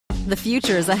The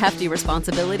future is a hefty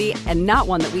responsibility and not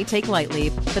one that we take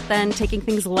lightly, but then taking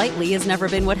things lightly has never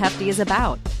been what Hefty is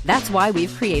about. That's why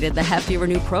we've created the Hefty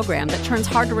Renew program that turns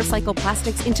hard-to-recycle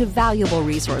plastics into valuable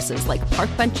resources like park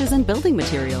benches and building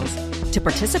materials. To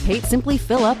participate, simply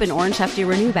fill up an orange Hefty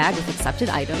Renew bag with accepted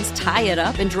items, tie it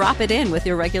up, and drop it in with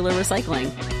your regular recycling.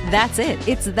 That's it.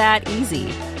 It's that easy.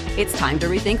 It's time to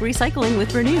rethink recycling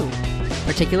with Renew.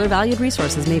 Particular valued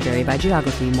resources may vary by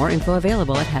geography. More info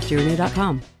available at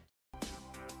heftyrenew.com.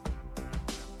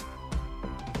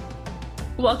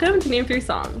 Welcome to Name 3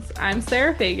 Songs. I'm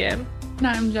Sarah Fagan. And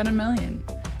I'm Jenna Million.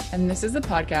 And this is a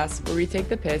podcast where we take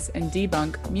the piss and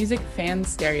debunk music fan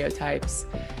stereotypes.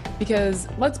 Because,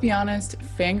 let's be honest,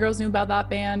 fangirls knew about that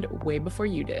band way before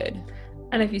you did.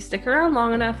 And if you stick around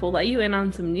long enough, we'll let you in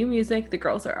on some new music the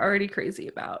girls are already crazy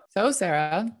about. So,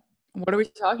 Sarah, what are we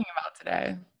talking about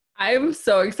today? I'm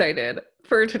so excited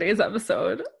for today's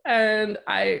episode. And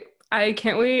I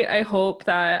can't wait. I hope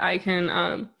that I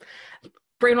can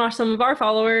brainwash some of our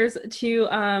followers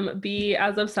to be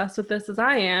as obsessed with this as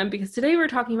I am, because today we're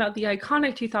talking about the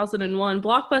iconic 2001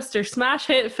 blockbuster smash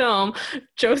hit film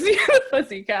Josie and the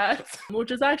Pussycats, which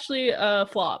is actually a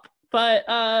flop, but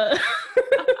a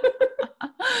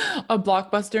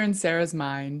blockbuster in Sarah's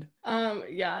mind.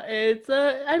 Yeah, it's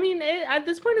at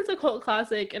this point it's a cult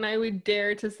classic, and I would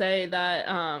dare to say that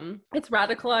it's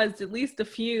radicalized at least a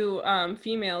few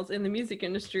females in the music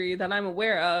industry that I'm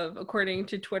aware of, according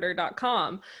to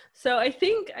twitter.com. So I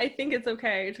think it's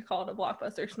okay to call it a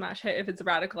blockbuster smash hit if it's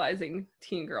radicalizing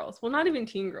teen girls. Well, not even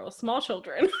teen girls, small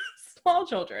children. Small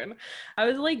children. I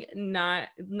was like 9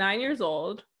 years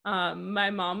old.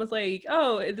 My mom was like,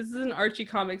 oh, this is an Archie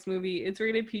Comics movie. It's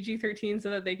rated PG-13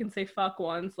 so that they can say fuck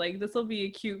once. Like, this will be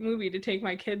a cute movie to take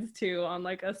my kids to on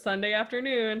like a Sunday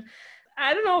afternoon.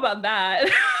 I don't know about that.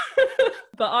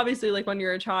 But obviously, like, when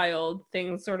you're a child,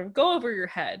 things sort of go over your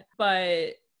head.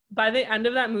 But by the end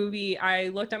of that movie, I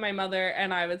looked at my mother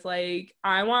and I was like,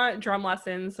 I want drum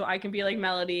lessons so I can be like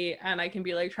Melody and I can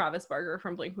be like Travis Barker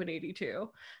from Blink-182.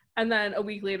 And then a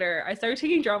week later, I started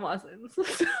taking drum lessons.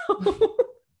 So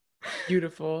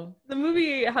beautiful. The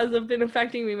movie has been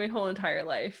affecting me my whole entire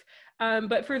life.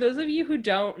 But for those of you who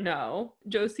don't know,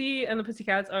 Josie and the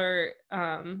Pussycats are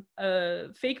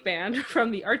a fake band from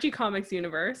the Archie Comics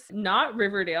universe, not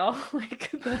Riverdale,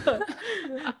 like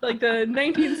the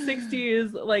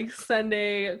 1960s like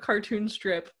Sunday cartoon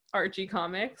strip Archie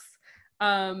Comics.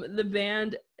 The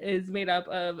band is made up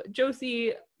of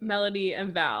Josie, Melody,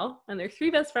 and Val, and they're 3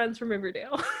 best friends from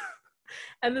Riverdale.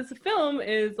 And this film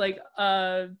is like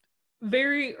a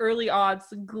very early aughts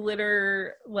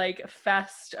glitter like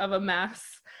fest of a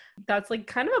mess that's like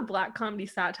kind of a black comedy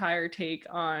satire take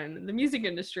on the music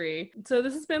industry. So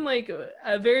this has been like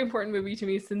a very important movie to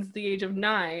me since the age of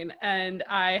 9, and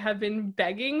I have been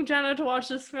begging Jenna to watch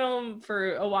this film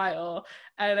for a while,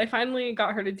 and I finally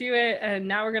got her to do it, and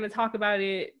now we're going to talk about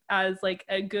it as like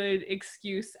a good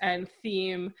excuse and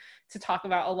theme to talk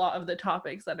about a lot of the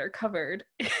topics that are covered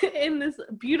in this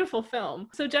beautiful film.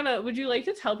 So Jenna, would you like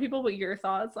to tell people what your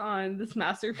thoughts on this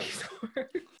masterpiece were?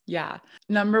 Yeah.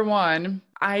 Number one,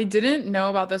 I didn't know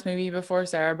about this movie before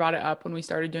Sarah brought it up when we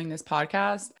started doing this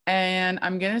podcast. And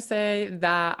I'm going to say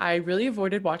that I really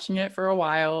avoided watching it for a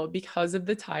while because of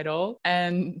the title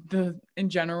and the, in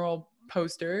general,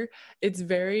 poster. It's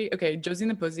very, okay, Josie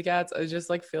and the Pussycats, I just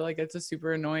like feel like it's a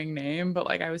super annoying name, but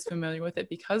like I was familiar with it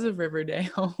because of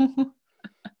Riverdale.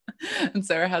 And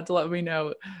Sarah had to let me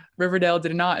know Riverdale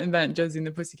did not invent Josie and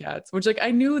the Pussycats, which like I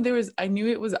knew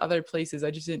it was other places. I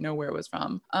just didn't know where it was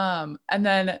from. And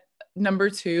then number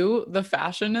 2, the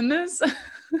fashion in this.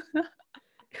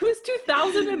 It was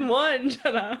 2001,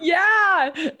 Jenna.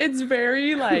 Yeah, it's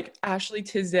very like Ashley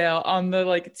Tisdale on the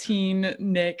like teen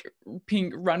Nick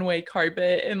pink runway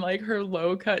carpet and like her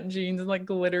low cut jeans and like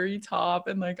glittery top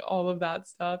and like all of that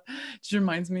stuff. Just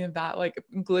reminds me of that, like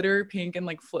glitter pink and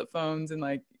like flip phones and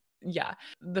like, yeah,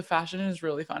 the fashion is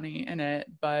really funny in it,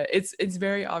 but it's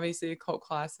very obviously a cult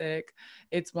classic.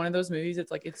 It's one of those movies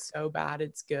that's like it's so bad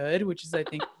it's good, which is I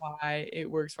think why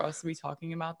it works for us to be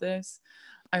talking about this.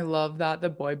 I love that the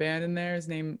boy band in there is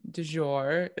named Du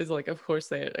Jour, is like of course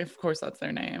that's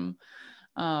their name.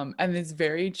 And it's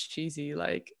very cheesy,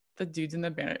 like the dudes in the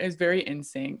band is very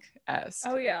NSYNC-esque.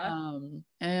 Oh yeah.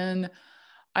 And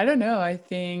I don't know, I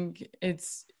think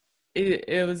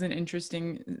it was an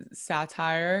interesting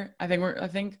satire. I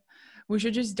think we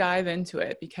should just dive into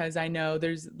it because I know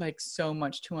there's like so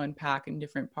much to unpack in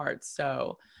different parts.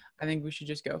 So I think we should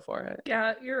just go for it.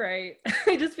 Yeah, you're right.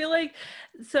 I just feel like,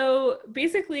 so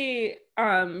basically,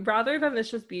 rather than this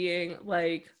just being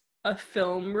like a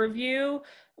film review,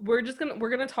 we're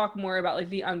gonna talk more about like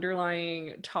the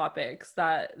underlying topics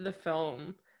that the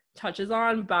film touches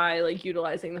on by like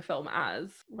utilizing the film as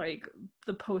like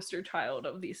the poster child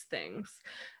of these things.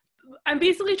 I'm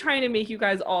basically trying to make you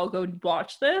guys all go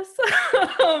watch this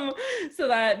so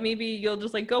that maybe you'll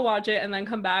just like go watch it and then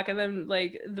come back, and then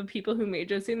like the people who made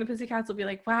Josie and the Pussycats will be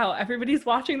like, wow, everybody's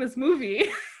watching this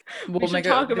movie. We should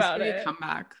talk about it.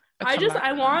 Comeback.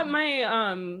 I want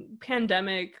my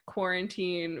pandemic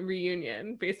quarantine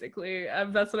reunion, basically.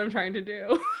 That's what I'm trying to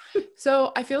do.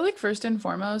 So I feel like first and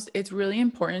foremost, it's really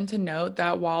important to note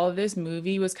that while this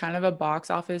movie was kind of a box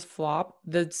office flop,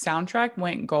 the soundtrack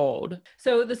went gold.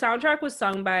 So the soundtrack was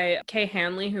sung by Kay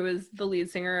Hanley, who is the lead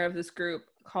singer of this group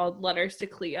called Letters to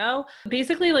Cleo.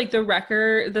 Basically, like the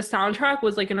soundtrack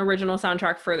was like an original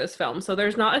soundtrack for this film. So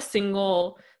there's not a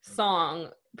single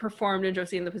song performed in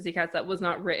Josie and the Pussycats that was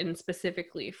not written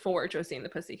specifically for Josie and the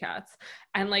Pussycats.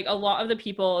 And like a lot of the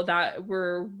people that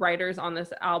were writers on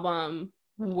this album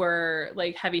were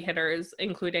like heavy hitters,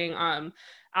 including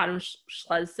Adam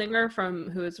Schlesinger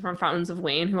who is from Fountains of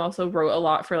Wayne, who also wrote a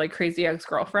lot for like Crazy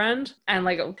Ex-Girlfriend, and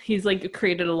like he's like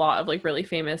created a lot of like really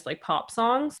famous like pop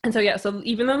songs. And so yeah, so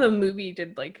even though the movie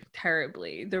did like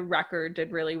terribly, the record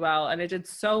did really well, and it did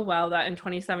so well that in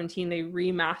 2017 they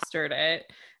remastered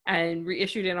it and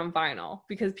reissued it on vinyl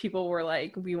because people were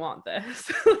like, we want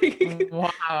this. Like,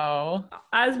 wow.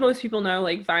 As most people know,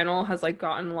 like vinyl has like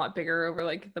gotten a lot bigger over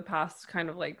like the past kind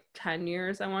of like 10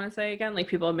 years, I want to say. Again, like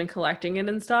people have been collecting it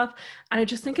and stuff, and I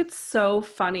just think it's so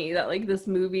funny that like this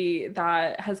movie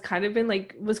that has kind of been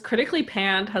like was critically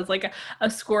panned, has like a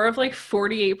score of like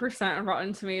 48% on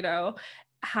Rotten Tomato,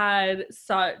 had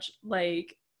such a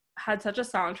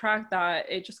soundtrack that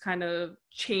it just kind of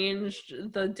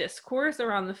changed the discourse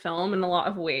around the film in a lot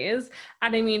of ways.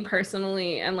 And I mean,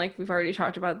 personally, and like we've already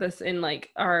talked about this in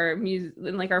like our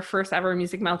first ever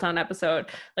Music Meltdown episode,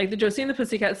 like the Josie and the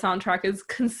Pussycat soundtrack is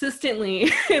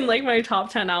consistently in like my top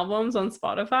 10 albums on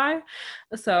Spotify.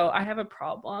 So I have a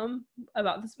problem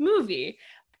about this movie.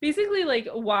 Basically, like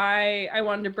why I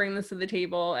wanted to bring this to the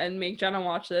table and make Jenna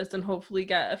watch this and hopefully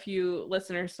get a few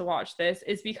listeners to watch this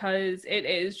is because it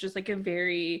is just like a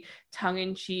very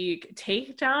tongue-in-cheek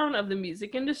takedown of the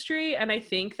music industry. And I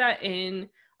think that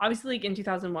obviously like in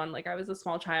 2001, like I was a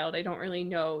small child, I don't really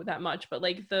know that much, but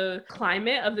like the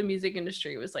climate of the music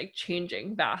industry was like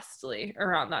changing vastly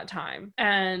around that time.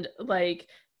 And like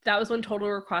that was when Total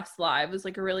Request Live was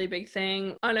like a really big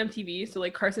thing on MTV. So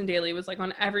like Carson Daly was like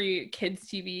on every kid's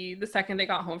TV the second they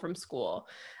got home from school.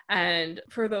 And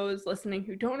for those listening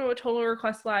who don't know what Total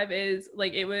Request Live is,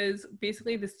 like it was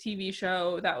basically this TV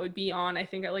show that would be on, I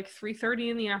think at like 3:30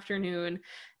 in the afternoon.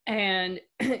 And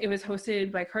it was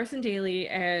hosted by Carson Daly,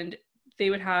 and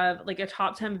they would have like a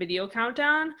top 10 video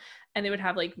countdown, and they would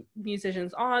have like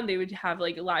musicians on, they would have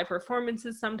like live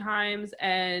performances sometimes,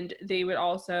 and they would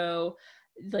also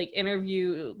like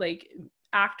interview like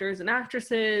actors and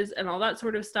actresses and all that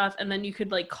sort of stuff. And then you could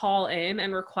like call in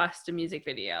and request a music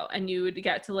video, and you would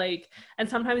get to like, and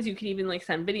sometimes you could even like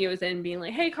send videos in being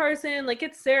like, hey Carson, like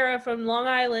it's Sarah from Long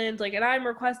Island, like, and I'm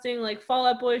requesting like Fall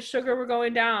Out Boy Sugar We're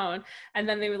Going Down. And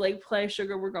then they would like play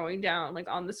Sugar We're Going Down like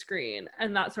on the screen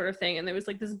and that sort of thing. And there was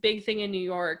like this big thing in New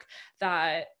York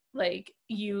that like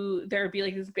there would be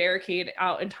like this barricade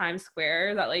out in Times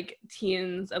Square that like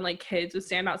teens and like kids would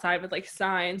stand outside with like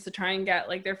signs to try and get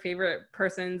like their favorite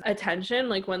person's attention,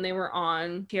 like when they were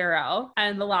on TRL.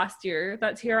 And the last year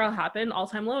that TRL happened, All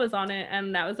Time Low was on it,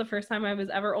 and that was the first time I was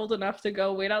ever old enough to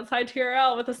go wait outside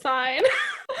TRL with a sign.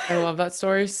 I love that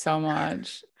story so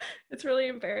much. It's really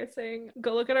embarrassing.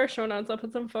 Go look at our show notes. I'll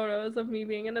put some photos of me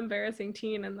being an embarrassing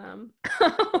teen in them.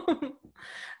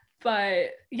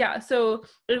 But yeah, so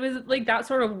it was like that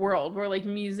sort of world where like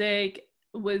music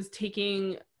was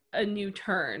taking a new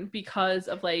turn because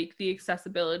of like the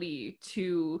accessibility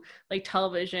to like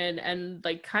television and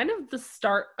like kind of the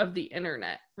start of the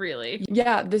internet, really.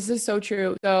 Yeah, this is so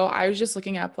true. So I was just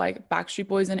looking up like Backstreet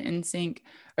Boys and NSYNC,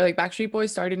 or like Backstreet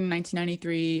Boys started in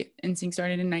 1993, NSYNC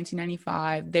started in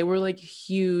 1995. They were like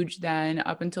huge then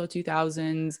up until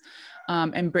 2000s.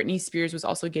 And Britney Spears was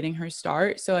also getting her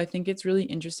start. So I think it's really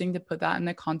interesting to put that in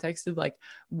the context of like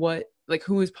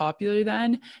who was popular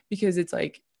then, because it's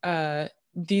like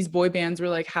these boy bands were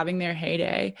like having their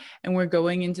heyday, and we're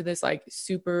going into this like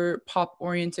super pop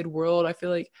oriented world. I feel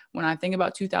like when I think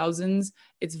about 2000s,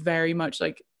 it's very much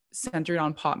like centered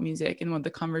on pop music and what the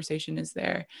conversation is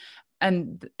there.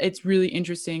 And it's really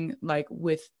interesting, like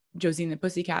with Josie and the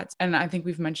Pussycats. And I think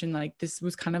we've mentioned like this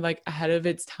was kind of like ahead of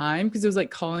its time because it was like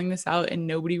calling this out and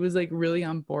nobody was like really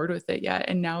on board with it yet.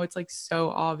 And now it's like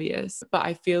so obvious. But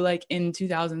I feel like in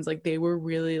 2000s, like they were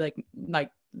really like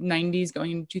 90s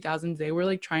going into 2000s, they were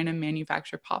like trying to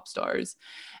manufacture pop stars.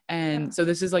 And so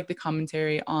this is like the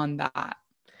commentary on that.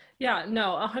 Yeah,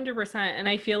 no, 100%. And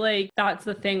I feel like that's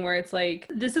the thing where it's like,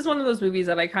 this is one of those movies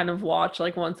that I kind of watch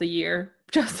like once a year.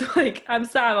 Just like, I'm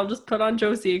sad, I'll just put on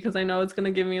Josie because I know it's going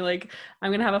to give me like, I'm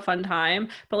going to have a fun time.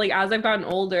 But like, as I've gotten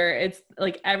older, it's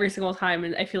like every single time,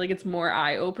 and I feel like it's more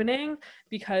eye-opening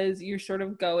because you're sort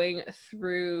of going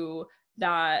through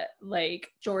that like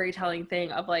storytelling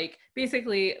thing of like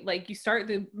basically like you start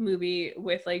the movie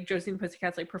with like Josie and the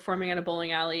Pussycats like performing in a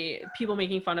bowling alley, people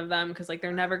making fun of them because like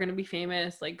they're never going to be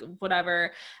famous, like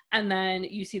whatever. And then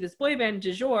you see this boy band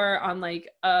du jour on like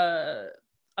a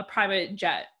private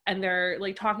jet, and they're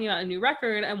like talking about a new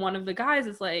record, and one of the guys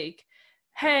is like,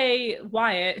 hey,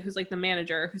 Wyatt, who's like the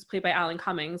manager, who's played by Alan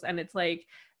Cummings, and it's like,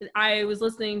 I was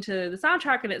listening to the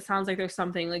soundtrack and it sounds like there's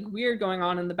something like weird going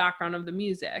on in the background of the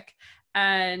music.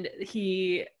 And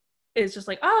he is just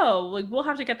like, oh, like we'll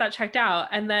have to get that checked out.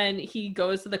 And then he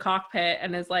goes to the cockpit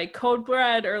and is like code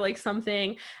red or like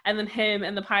something. And then him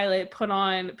and the pilot put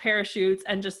on parachutes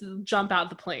and just jump out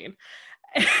the plane.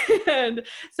 And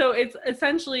so it's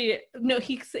essentially, no,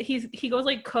 he goes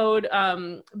like code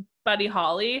Buddy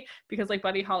Holly, because like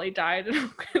Buddy Holly died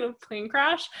in a plane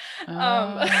crash.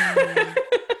 Yeah,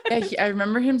 I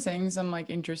remember him saying some like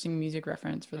interesting music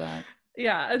reference for that.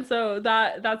 Yeah, and so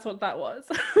that's what that was.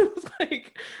 It was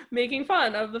like making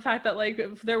fun of the fact that like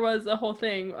there was a whole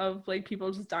thing of like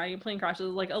people just dying in plane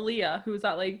crashes, like Aaliyah, who's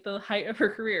at like the height of her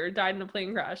career, died in a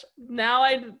plane crash. Now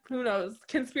who knows,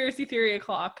 conspiracy theory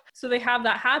o'clock. So they have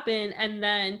that happen, and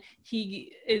then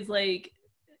he is like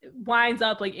winds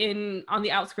up like on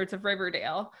the outskirts of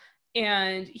Riverdale,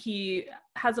 and he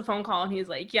has a phone call and he's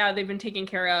like, yeah, they've been taken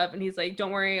care of. And he's like,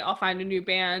 don't worry, I'll find a new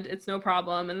band. It's no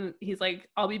problem. And he's like,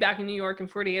 I'll be back in New York in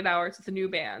 48 hours with a new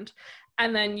band.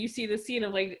 And then you see the scene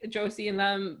of like Josie and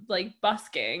them like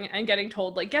busking and getting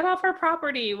told like, get off our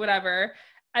property, whatever.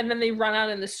 And then they run out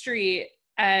in the street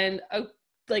and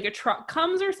a truck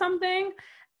comes or something.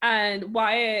 And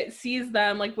Wyatt sees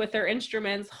them like with their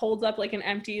instruments, holds up like an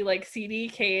empty like CD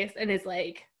case and is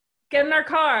like, get in our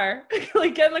car,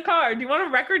 like get in the car. Do you want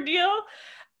a record deal?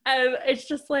 And it's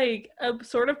just like a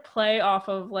sort of play off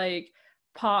of like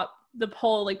the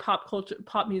whole like pop culture,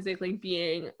 pop music, like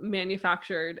being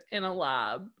manufactured in a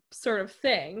lab sort of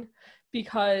thing,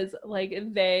 because like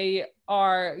they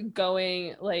are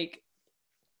going like,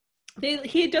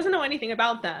 he doesn't know anything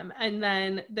about them, and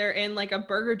then they're in like a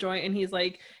burger joint and he's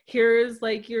like, here's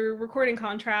like your recording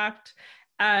contract.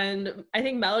 And I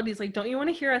think Melody's like, don't you want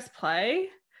to hear us play?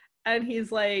 And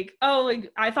he's like, oh,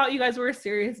 like I thought you guys were a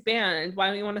serious band, why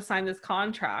don't you want to sign this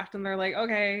contract? And they're like,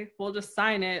 okay, we'll just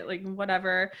sign it, like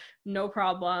whatever, no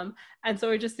problem. And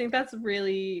so I just think that's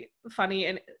really funny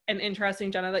and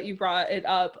interesting, Jenna, that you brought it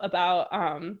up about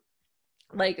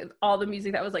like all the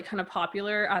music that was like kind of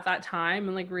popular at that time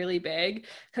and like really big.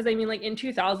 Because I mean, like in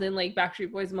 2000, like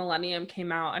Backstreet Boys Millennium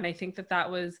came out, and I think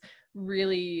that was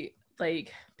really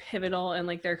like pivotal in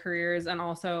like their careers. And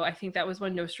also I think that was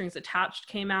when No Strings Attached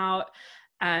came out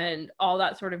and all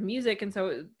that sort of music. And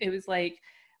so it was like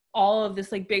all of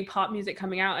this like big pop music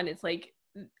coming out, and it's like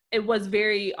it was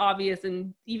very obvious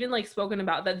and even like spoken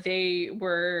about that they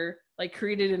were like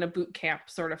created in a boot camp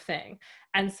sort of thing.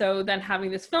 And so then having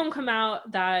this film come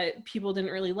out that people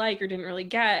didn't really like or didn't really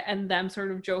get, and them sort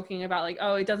of joking about like,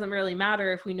 oh, it doesn't really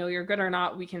matter if we know you're good or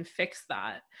not, we can fix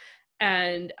that.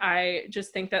 And I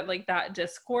just think that like that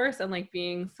discourse and like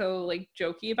being so like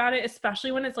jokey about it,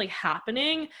 especially when it's like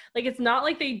happening, like it's not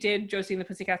like they did Josie and the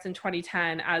Pussycats in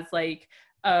 2010 as like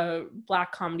a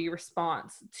Black comedy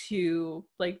response to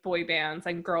like boy bands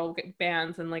and girl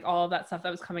bands and like all of that stuff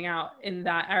that was coming out in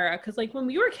that era. Because like when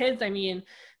we were kids, I mean,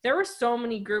 there were so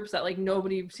many groups that like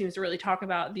nobody seems to really talk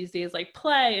about these days, like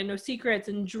Play and No Secrets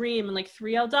and Dream and like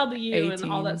 3LW 18s.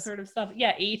 and all that sort of stuff.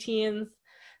 Yeah, 18s.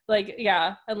 Like,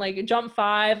 yeah, and like Jump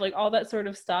 5, like all that sort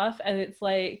of stuff. And it's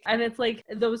like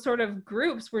those sort of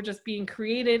groups were just being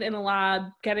created in a lab,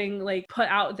 getting like put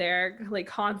out there like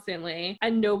constantly,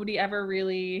 and nobody ever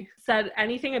really said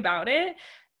anything about it.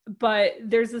 But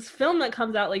there's this film that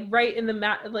comes out like right in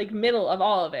the like middle of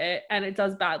all of it, and it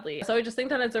does badly. So I just think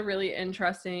that it's a really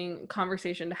interesting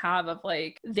conversation to have of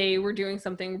like they were doing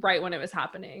something right when it was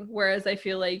happening, whereas I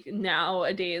feel like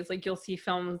nowadays like you'll see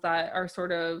films that are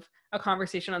sort of a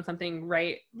conversation on something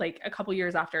right like a couple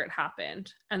years after it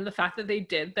happened. And the fact that they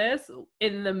did this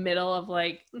in the middle of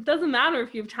like, it doesn't matter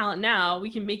if you have talent now,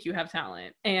 we can make you have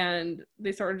talent, and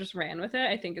they sort of just ran with it.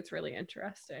 I think it's really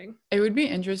interesting. It would be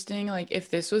interesting like if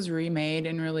this was remade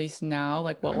and released now,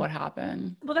 like what would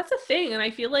happen? Well, that's the thing. And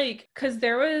I feel like because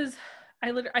there was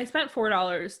I spent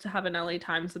 $4 to have an LA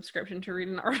Times subscription to read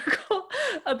an article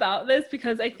about this,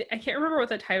 because I can't remember what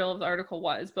the title of the article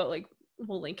was, but like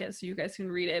we'll link it so you guys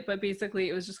can read it. But basically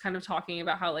it was just kind of talking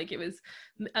about how like it was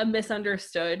a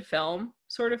misunderstood film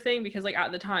sort of thing, because like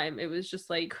at the time it was just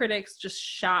like critics just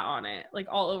shat on it like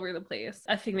all over the place.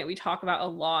 A thing that we talk about a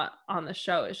lot on the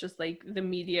show is just like the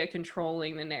media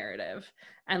controlling the narrative,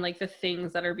 and like the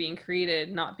things that are being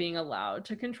created not being allowed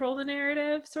to control the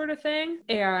narrative sort of thing.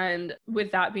 And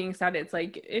with that being said, it's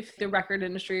like if the record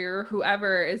industry or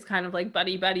whoever is kind of like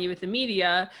buddy with the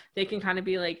media, they can kind of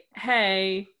be like,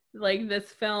 hey, like this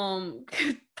film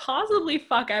could possibly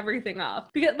fuck everything up.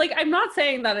 Because like I'm not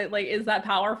saying that it like is that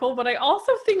powerful, but I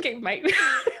also think it might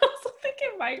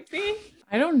be.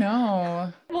 I don't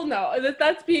know. Well, no,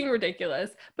 that's being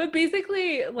ridiculous. But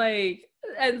basically, like,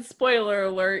 and spoiler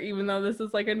alert, even though this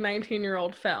is like a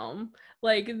 19-year-old film,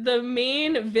 like the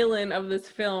main villain of this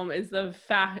film is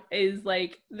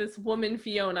like this woman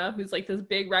Fiona, who's like this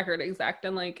big record exec,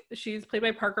 and like she's played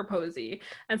by Parker Posey,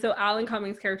 and so Alan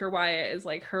Cummings' character Wyatt is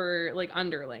like her like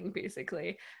underling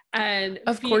basically. And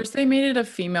of course they made it a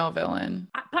female villain,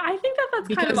 but I think that's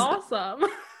kind of awesome.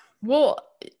 Well,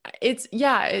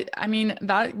 I mean,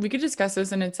 that we could discuss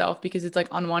this in itself, because it's like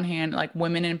on one hand, like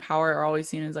women in power are always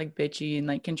seen as like bitchy and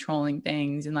like controlling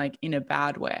things and like in a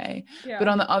bad way. Yeah. But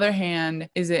on the other hand,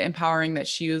 is it empowering that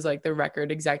she was like the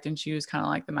record exec and she was kind of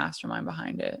like the mastermind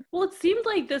behind it? Well, it seemed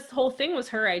like this whole thing was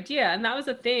her idea. And that was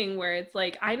a thing where it's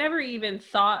like, I never even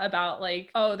thought about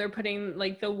like, oh, they're putting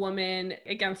like the woman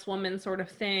against woman sort of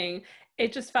thing.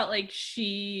 It just felt like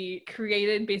she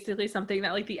created basically something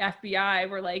that like the FBI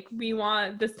were like, we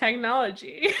want this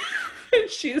technology. And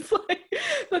she's like,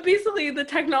 but basically the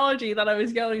technology that I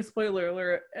was yelling spoiler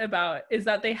alert about is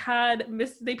that they paid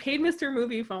Mr.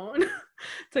 Movie Phone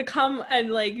to come and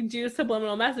like do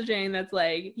subliminal messaging that's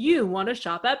like, you want to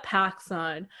shop at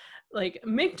PacSun. Like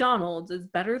McDonald's is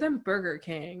better than Burger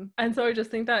King. And so I just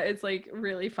think that it's like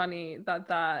really funny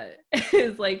that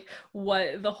is like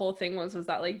what the whole thing was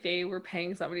that like they were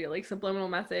paying somebody to like subliminal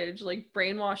message, like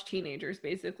brainwash teenagers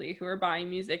basically who are buying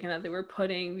music, and that they were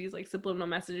putting these like subliminal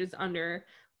messages under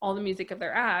all the music of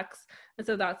their acts. And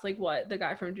so that's like what the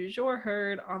guy from Du Jour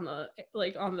heard on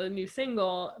the new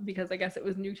single, because I guess it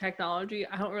was new technology.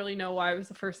 I don't really know why it was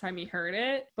the first time he heard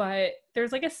it, but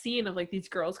there's like a scene of like these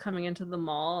girls coming into the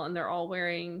mall and they're all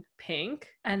wearing pink,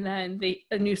 and then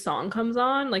a new song comes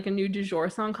on, like a new Du Jour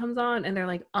song comes on, and they're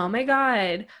like, oh my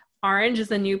god, orange is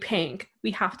the new pink, we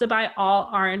have to buy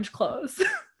all orange clothes.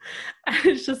 And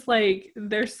it's just like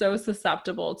they're so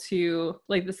susceptible to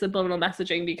like the subliminal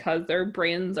messaging because their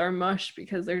brains are mush,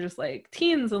 because they're just like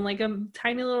teens in like a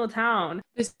tiny little town.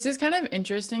 This is kind of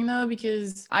interesting though,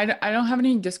 because I don't have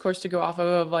any discourse to go off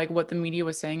of like what the media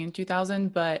was saying in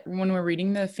 2000, but when we're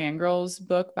reading the Fangirls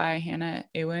book by Hannah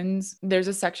Ewens, there's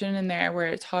a section in there where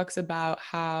it talks about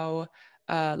how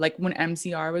like when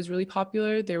MCR was really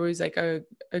popular, there was like a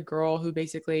girl who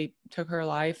basically took her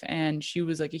life, and she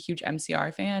was like a huge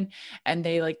MCR fan, and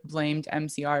they like blamed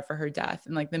MCR for her death,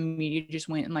 and like the media just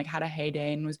went and like had a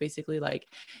heyday and was basically like,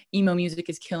 emo music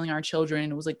is killing our children,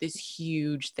 and it was like this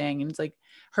huge thing. And it's like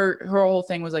her whole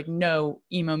thing was like, no,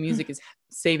 emo music is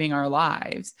saving our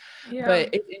lives. Yeah. But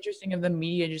it's interesting of the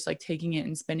media just like taking it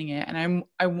and spinning it, and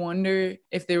I wonder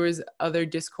if there was other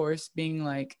discourse being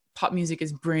like, pop music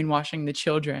is brainwashing the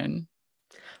children.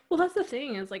 Well, that's the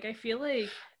thing, is like I feel like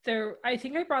I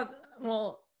think I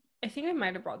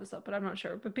might have brought this up, but I'm not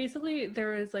sure. But basically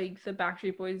there was like the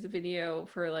Backstreet Boys video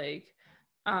for like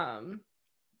I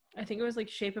think it was like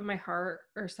Shape of My Heart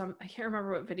or I can't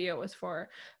remember what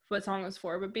song it was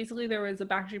for, but basically there was a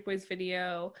Backstreet Boys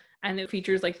video, and it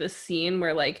features like this scene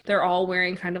where like they're all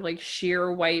wearing kind of like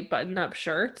sheer white button-up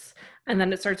shirts, and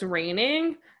then it starts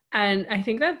raining. And I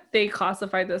think that they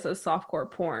classified this as softcore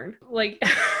porn. Like,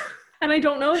 and I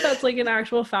don't know if that's like an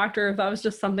actual fact or if that was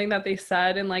just something that they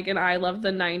said in like an I Love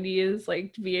the 90s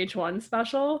like VH1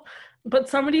 special. But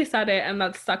somebody said it, and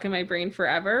that's stuck in my brain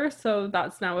forever. So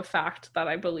that's now a fact that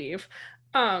I believe.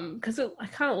 Because it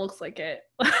kind of looks like it.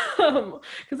 Because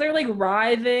they're like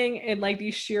writhing in like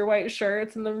these sheer white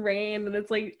shirts in the rain, and it's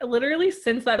like literally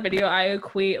since that video I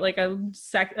equate like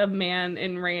a man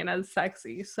in rain as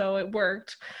sexy, so it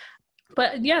worked.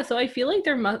 But yeah, so I feel like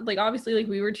there must, like, obviously like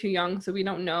we were too young, so we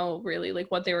don't know really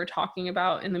like what they were talking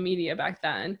about in the media back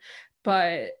then,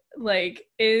 but like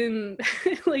in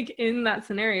in that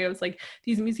scenario, it's like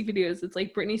these music videos, it's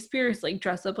like Britney Spears like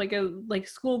dressed up like a like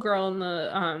schoolgirl in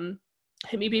the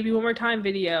Hit Me Baby One More Time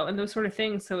video and those sort of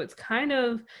things. So it's kind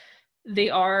of they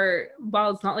are, while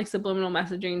it's not like subliminal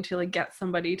messaging to like get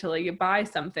somebody to like buy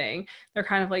something, they're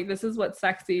kind of like, this is what's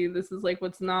sexy, this is like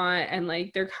what's not, and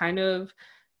like they're kind of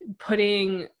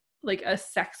putting like a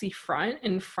sexy front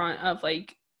in front of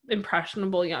like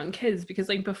impressionable young kids, because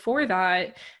like before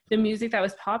that, the music that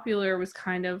was popular was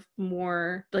kind of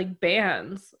more like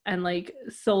bands and like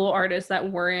solo artists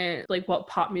that weren't like what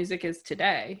pop music is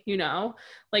today, you know?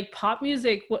 Like pop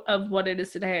music of what it is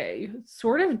today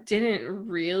sort of didn't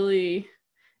really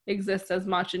exist as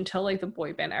much until like the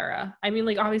boy band era. I mean,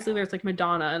 like obviously there's like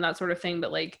Madonna and that sort of thing,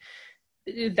 but like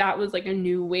that was like a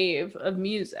new wave of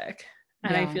music.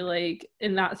 And I feel like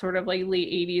in that sort of like late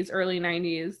 80s, early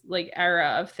 90s like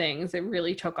era of things, it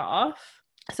really took off.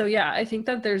 So yeah, I think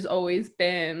that there's always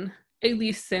been, at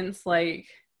least since like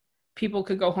people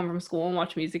could go home from school and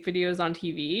watch music videos on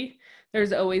TV,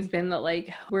 there's always been that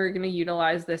like we're going to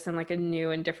utilize this in like a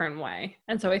new and different way.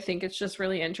 And so I think it's just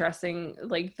really interesting,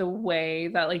 like the way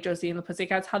that like Josie and the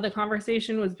Pussycats had the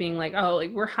conversation was being like, oh,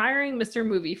 like we're hiring Mr.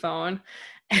 Movie Phone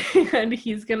and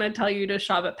he's going to tell you to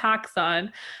shop at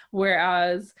PacSun.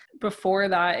 Whereas before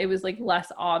that, it was like less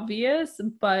obvious,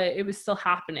 but it was still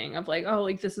happening of like, oh,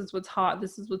 like this is what's hot,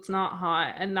 this is what's not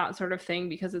hot, and that sort of thing,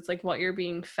 because it's like what you're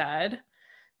being fed.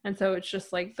 And so it's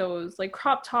just like those like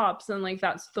crop tops and like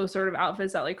that's those sort of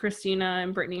outfits that like Christina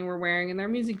and Britney were wearing in their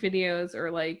music videos,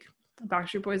 or like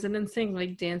Backstreet Boys and NSYNC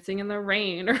like dancing in the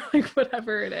rain, or like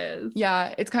whatever it is.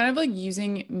 Yeah, it's kind of like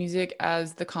using music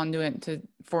as the conduit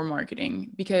for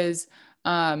marketing, because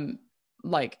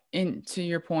like to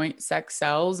your point, sex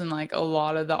sells, and like a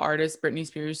lot of the artists, Britney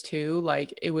Spears too,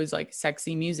 like it was like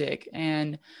sexy music,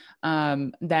 and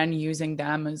then using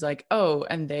them as like, oh,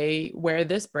 and they wear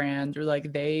this brand, or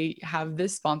like they have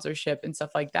this sponsorship and stuff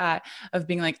like that, of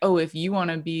being like, oh, if you want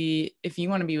to be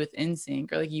with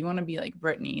NSYNC, or like you want to be like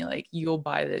Britney, like you'll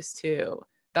buy this too.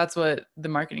 That's what the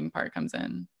marketing part comes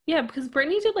in. Yeah, because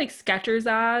Britney did like Skechers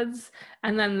ads,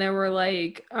 and then there were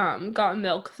like Got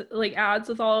Milk like ads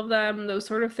with all of them, those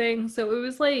sort of things. So it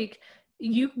was like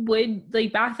you would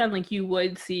like back then, like you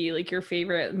would see like your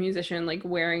favorite musician like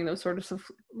wearing those sorts of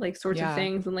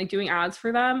things and like doing ads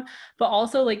for them. But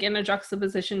also like in a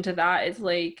juxtaposition to that, it's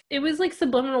like it was like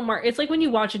subliminal it's like when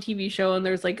you watch a TV show and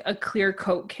there's like a clear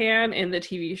Coke can in the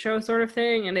TV show sort of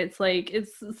thing, and it's like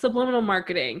it's subliminal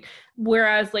marketing.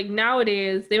 Whereas like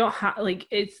nowadays they don't have, like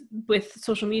it's with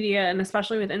social media and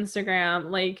especially with Instagram,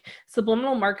 like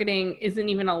subliminal marketing isn't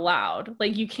even allowed.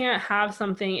 Like you can't have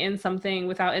something in something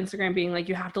without Instagram being like,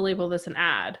 you have to label this an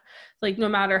ad. Like no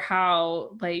matter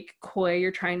how like coy you're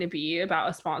trying to be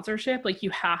about a sponsorship, like you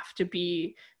have to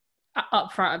be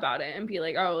upfront about it and be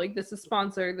like, oh, like this is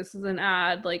sponsored, this is an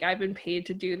ad, like I've been paid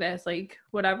to do this, like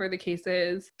whatever the case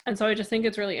is. And so I just think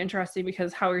it's really interesting,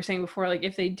 because how we were saying before, like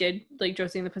if they did like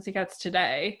Josie and the Pussycats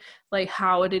today, like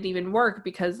how would it even work?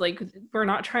 Because like we're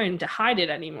not trying to hide it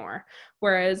anymore.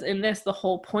 Whereas in this, the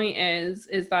whole point is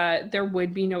that there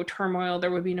would be no turmoil,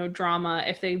 there would be no drama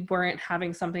if they weren't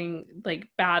having something like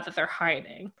bad that they're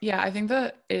hiding. Yeah, I think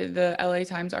the LA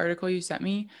Times article you sent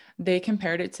me, they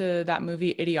compared it to that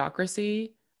movie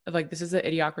Idiocracy, of like, this is the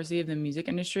idiocracy of the music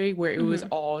industry, where it was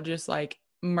all just like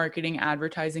marketing,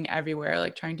 advertising everywhere,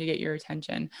 like trying to get your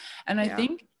attention. And I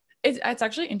think it's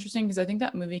actually interesting, because I think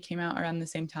that movie came out around the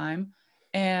same time,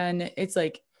 and it's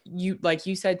like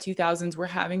you said, 2000s, we're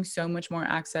having so much more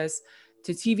access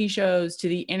to TV shows, to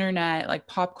the internet, like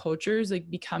pop culture is like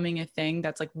becoming a thing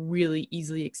that's like really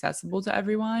easily accessible to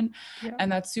everyone.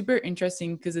 And that's super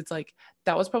interesting, because it's like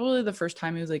that was probably the first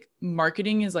time it was like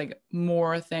marketing is like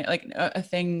more a thing, like a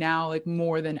thing now, like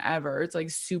more than ever. It's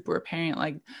like super apparent,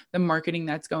 like the marketing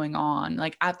that's going on,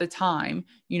 like at the time,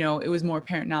 you know, it was more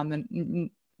apparent now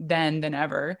than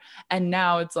ever, and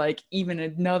now it's like even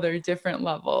another different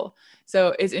level.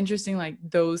 So it's interesting, like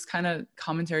those kind of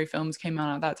commentary films came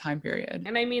out at that time period.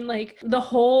 And I mean, like the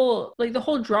whole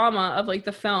drama of like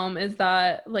the film is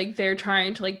that like they're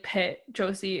trying to like pit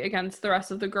Josie against the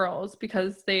rest of the girls,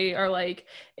 because they are like,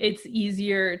 it's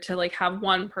easier to like have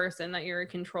one person that you're in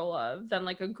control of than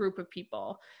like a group of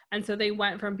people. And so they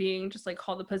went from being just like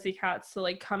called the Pussycats to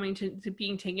like coming to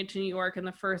being taken to New York, and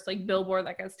the first like billboard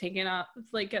that gets taken up,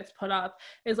 gets put up,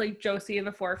 is like Josie in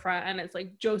the forefront, and it's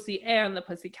like Josie and the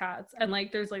Pussycats. And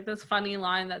like there's like this funny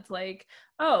line that's like,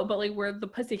 oh, but like we're the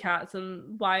Pussycats,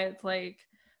 and why it's like,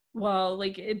 well,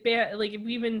 like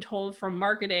we've been told from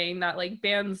marketing that like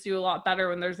bands do a lot better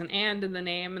when there's an and in the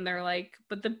name, and they're like,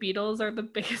 but the Beatles are the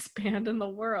biggest band in the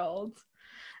world.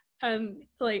 And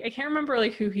like I can't remember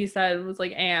like who he said was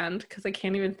like and, because I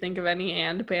can't even think of any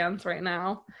and bands right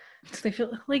now, because I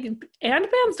feel like and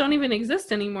bands don't even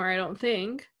exist anymore, I don't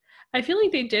think. I feel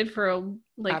like they did for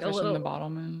like a Catfish little. and the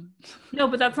Bottleman. No,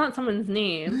 but that's not someone's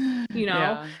name, you know?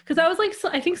 Yeah. Because I was like,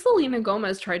 I think Selena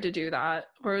Gomez tried to do that,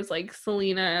 or it was like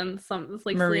Selena and it's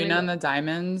like Marina and the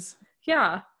Diamonds.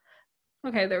 Yeah.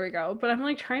 Okay, there we go. But I'm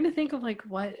like trying to think of like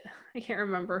what I can't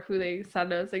remember who they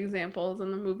said as examples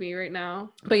in the movie right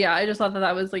now. But yeah, I just thought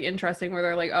that was like interesting where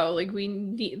they're like, oh, like we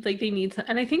need like they need to,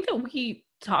 and I think that we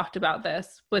talked about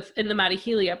this with in the Maddie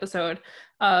Healy episode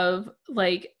of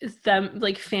like them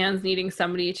like fans needing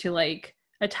somebody to like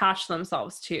attach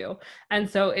themselves to. And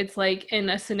so it's like in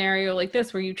a scenario like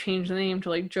this where you change the name to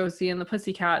like Josie and the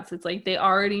Pussycats, it's like they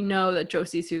already know that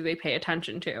Josie's who they pay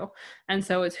attention to. And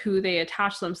so it's who they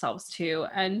attach themselves to.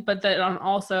 And but then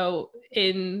also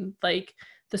in like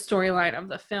the storyline of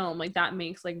the film, like that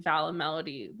makes like Val and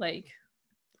Melody like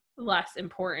less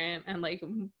important and like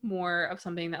more of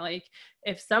something that like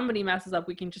if somebody messes up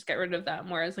we can just get rid of them,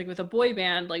 whereas like with a boy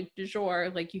band like du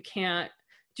jour, like you can't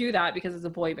do that because it's a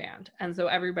boy band, and so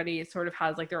everybody sort of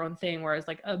has like their own thing, whereas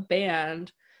like a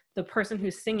band, the person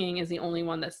who's singing is the only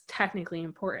one that's technically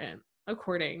important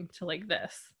according to like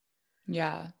this.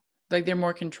 Yeah, like they're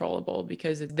more controllable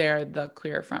because they're the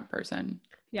clear front person.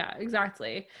 Yeah,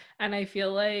 exactly. And I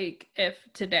feel like if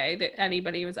today that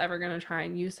anybody was ever going to try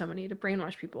and use somebody to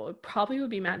brainwash people, it probably would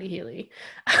be Maddie Healy.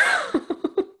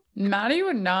 Maddie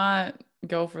would not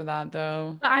go for that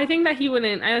though. I think that he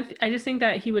wouldn't. I just think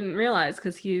that he wouldn't realize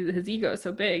because his ego is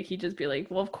so big. He'd just be like,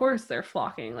 well, of course they're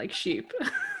flocking like sheep.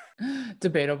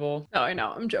 Debatable. No, I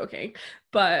know, I'm joking.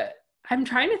 But I'm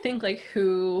trying to think like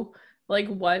who, like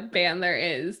what band there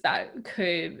is that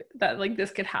like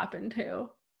this could happen to.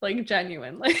 Like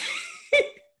genuinely.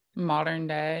 Modern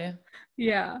day.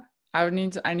 Yeah. I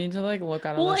need to like look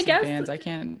at a list of bands. I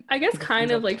guess kind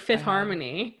of like Fifth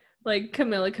Harmony. Like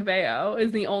Camila Cabello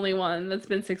is the only one that's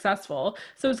been successful.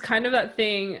 So it's kind of that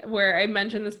thing where I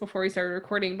mentioned this before we started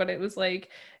recording, but it was like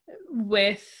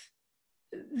with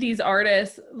these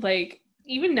artists, like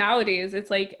even nowadays, it's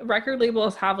like record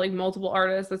labels have like multiple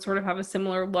artists that sort of have a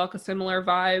similar look, a similar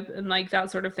vibe, and like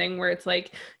that sort of thing where it's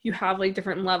like you have like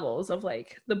different levels of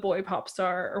like the boy pop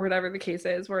star or whatever the case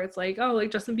is, where it's like, oh,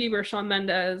 like Justin Bieber, Shawn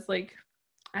Mendes, like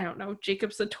I don't know,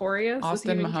 Jacob Sartorius,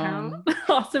 Austin Mahone.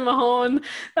 Austin Mahone,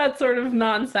 that sort of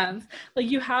nonsense. Like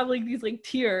you have like these like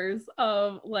tiers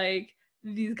of like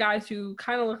these guys who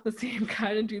kind of look the same,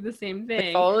 kind of do the same thing.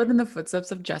 They followed in the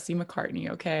footsteps of Jesse McCartney,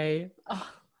 okay? Oh,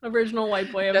 original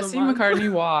white boy of Jesse the month.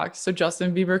 McCartney walked so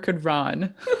Justin Bieber could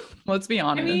run. Let's be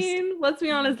honest. I mean, let's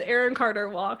be honest, Aaron Carter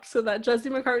walked so that Jesse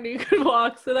McCartney could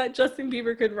walk so that Justin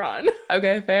Bieber could run.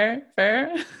 Okay,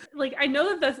 fair. Like, I know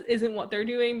that this isn't what they're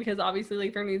doing because obviously,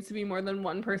 like, there needs to be more than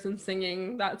one person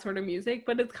singing that sort of music,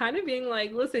 but it's kind of being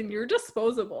like, listen, you're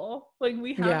disposable. Like,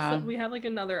 we have like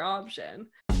another option.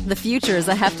 The future is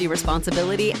a hefty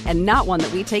responsibility and not one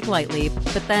that we take lightly.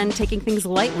 But then taking things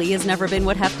lightly has never been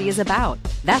what Hefty is about.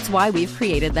 That's why we've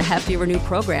created the Hefty Renew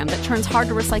program that turns hard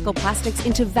to recycle plastics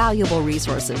into valuable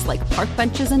resources like park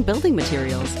benches and building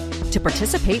materials. To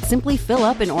participate, simply fill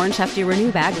up an orange Hefty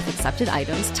Renew bag with accepted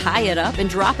items, tie it up,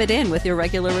 and drop it in with your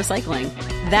regular recycling.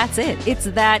 That's it. It's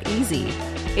that easy.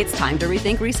 It's time to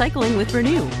rethink recycling with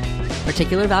Renew.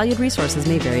 Particular valued resources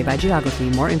may vary by geography.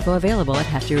 More info available at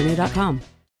heftyrenew.com.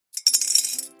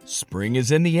 Spring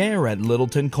is in the air at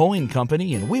Littleton Coin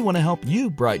Company, and we want to help you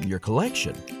brighten your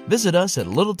collection. Visit us at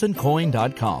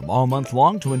littletoncoin.com all month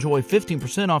long to enjoy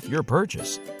 15% off your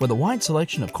purchase. With a wide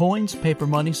selection of coins, paper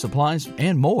money, supplies,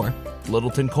 and more,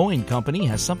 Littleton Coin Company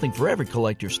has something for every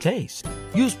collector's taste.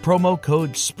 Use promo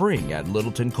code SPRING at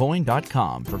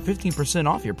littletoncoin.com for 15%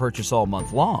 off your purchase all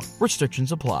month long.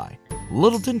 Restrictions apply.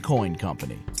 Littleton Coin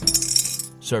Company.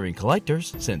 Serving collectors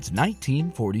since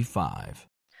 1945.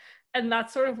 And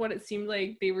that's sort of what it seemed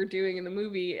like they were doing in the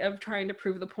movie, of trying to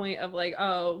prove the point of like,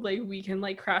 oh, like we can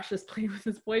like crash this plane with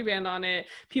this boy band on it.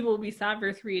 People will be sad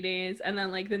for 3 days. And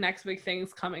then like the next big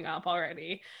thing's coming up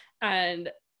already.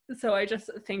 And so I just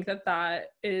think that that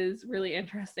is really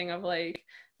interesting, of like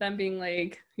them being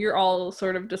like, you're all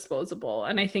sort of disposable.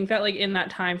 And I think that like in that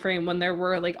time frame when there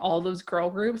were like all those girl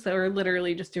groups that were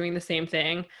literally just doing the same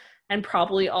thing and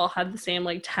probably all had the same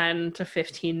like 10 to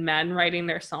 15 men writing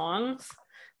their songs.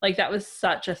 Like that was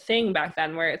such a thing back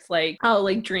then, where it's like, oh,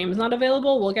 like Dream's not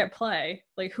available, we'll get Play.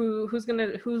 Like who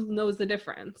knows the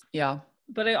difference? Yeah.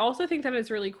 But I also think that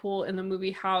it's really cool in the movie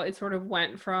how it sort of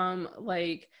went from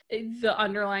like the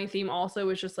underlying theme also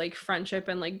was just like friendship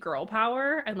and like girl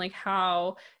power, and like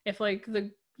how if like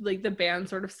the band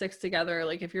sort of sticks together,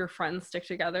 like if your friends stick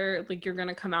together, like you're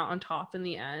gonna come out on top in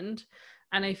the end.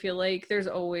 And I feel like there's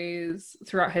always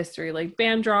throughout history, like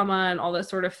band drama and all this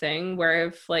sort of thing, where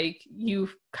if like you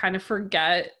kind of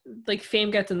forget, like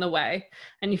fame gets in the way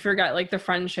and you forget like the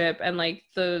friendship and like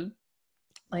the,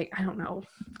 like, I don't know,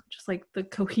 just like the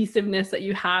cohesiveness that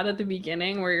you had at the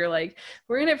beginning where you're like,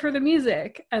 we're in it for the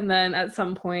music. And then at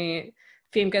some point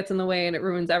fame gets in the way and it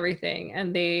ruins everything.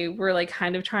 And they were like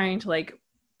kind of trying to like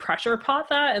pressure pot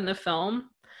that in the film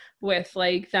with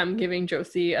like them giving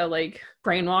Josie a like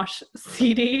brainwash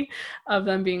CD of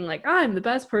them being like, I'm the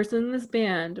best person in this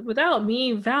band. Without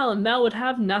me, Val and Mel would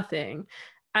have nothing.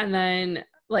 And then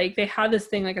like they had this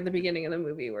thing like at the beginning of the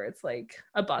movie where it's like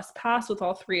a bus pass with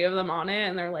all three of them on it.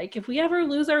 And they're like, if we ever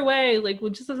lose our way, like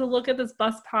we'll just have to look at this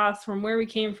bus pass from where we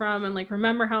came from and like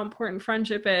remember how important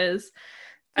friendship is.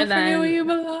 And then where you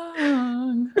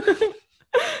belong.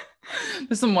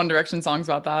 There's some One Direction songs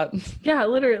about that. Yeah,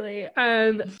 literally.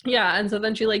 And so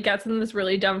then she like gets in this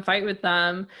really dumb fight with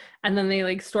them, and then they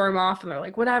like storm off and they're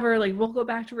like, whatever, like we'll go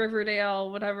back to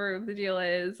Riverdale, whatever the deal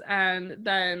is. And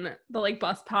then the like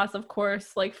bus pass, of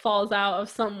course, like falls out of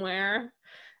somewhere,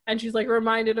 and she's like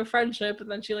reminded of friendship, and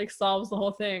then she like solves the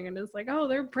whole thing and is like, oh,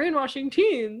 they're brainwashing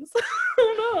teens.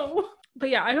 Oh no. But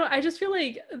yeah, I just feel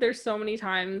like there's so many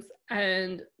times,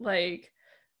 and like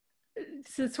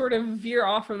to sort of veer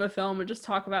off from the film and just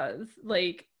talk about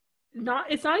like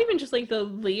it's not even just like the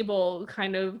label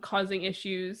kind of causing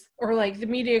issues or like the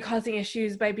media causing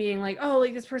issues by being like, oh,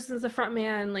 like this person's the front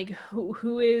man, like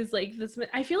who is like this.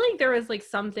 I feel like there was like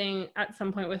something at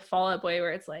some point with Fall Out Boy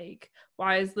where it's like,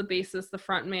 why is the bassist the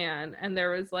front man? And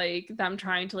there was like them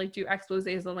trying to like do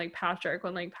exposés on like Patrick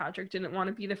when like Patrick didn't want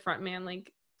to be the front man.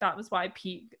 Like that was why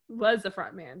Pete was the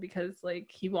front man, because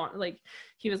like he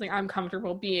was like, I'm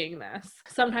comfortable being this.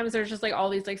 Sometimes there's just like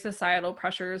all these like societal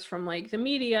pressures from like the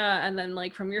media and then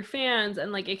like from your fans,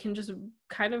 and like it can just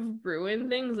kind of ruin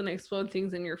things and explode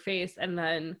things in your face, and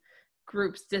then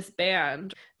groups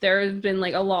disband. There has been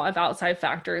like a lot of outside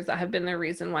factors that have been the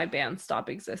reason why bands stop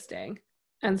existing.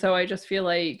 And so I just feel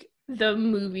like the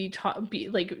movie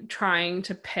like trying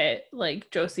to pit like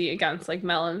Josie against like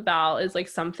Mel and Val is like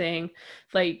something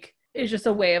like it's just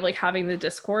a way of like having the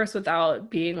discourse without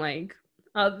being like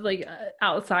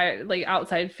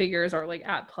outside figures are like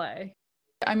at play.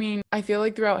 I mean, I feel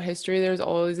like throughout history there's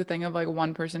always a thing of like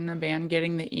one person in a band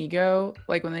getting the ego,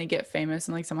 like when they get famous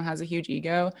and like someone has a huge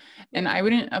ego. And I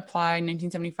wouldn't apply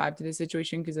 1975 to this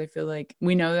situation because I feel like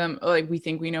we know them, like we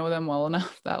think we know them well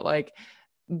enough that like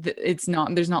there's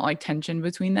not like tension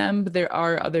between them. But there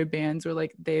are other bands where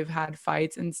like they've had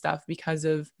fights and stuff because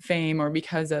of fame or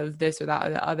because of this or that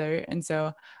or the other. And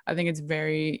so I think it's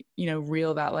very,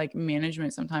 real that like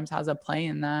management sometimes has a play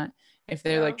in that if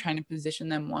they're like trying to position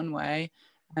them one way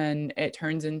and it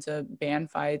turns into band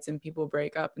fights and people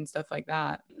break up and stuff like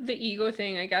that. The ego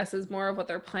thing, I guess, is more of what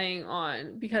they're playing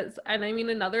on because, and I mean,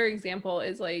 another example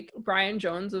is like Brian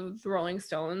Jones of the Rolling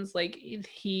Stones. Like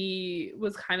he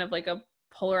was kind of like a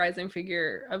polarizing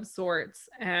figure of sorts,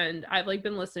 and I've like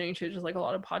been listening to just like a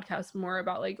lot of podcasts more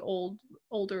about like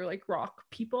older like rock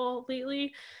people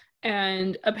lately,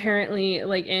 and apparently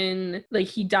like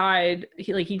he died,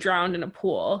 he drowned in a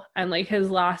pool, and like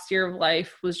his last year of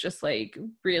life was just like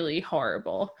really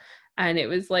horrible, and it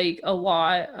was like a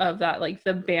lot of that, like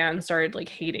the band started like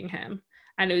hating him,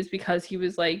 and it was because he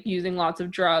was like using lots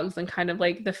of drugs, and kind of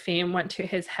like the fame went to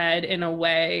his head in a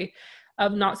way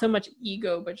of not so much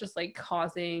ego, but just like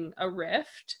causing a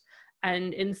rift.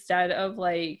 And instead of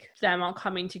like them all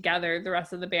coming together, the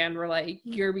rest of the band were like,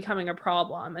 you're becoming a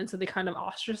problem. And so they kind of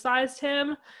ostracized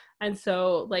him. And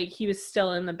so like he was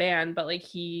still in the band, but like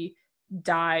he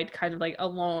died kind of like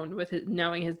alone with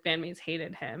knowing his bandmates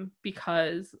hated him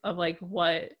because of like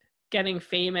what getting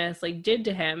famous like did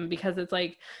to him. Because it's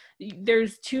like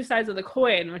there's two sides of the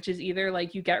coin, which is either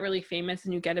like you get really famous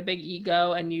and you get a big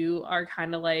ego and you are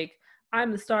kind of like,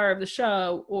 I'm the star of the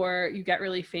show, or you get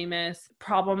really famous,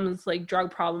 problems like drug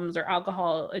problems or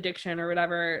alcohol addiction or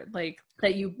whatever, like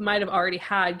that you might have already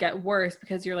had get worse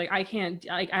because you're like, I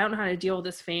don't know how to deal with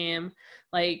this fame.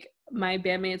 Like my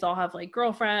bandmates all have like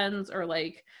girlfriends, or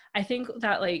like, I think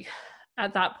that like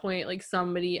at that point, like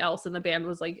somebody else in the band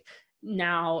was like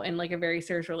now in like a very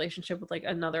serious relationship with like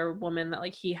another woman that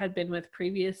like he had been with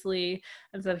previously,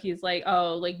 and so he's like,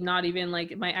 oh, like not even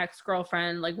like my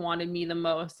ex-girlfriend like wanted me the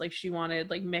most, like she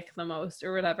wanted like Mick the most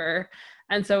or whatever.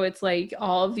 And so it's like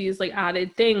all of these like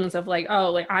added things of like, oh,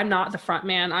 like I'm not the front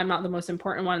man, I'm not the most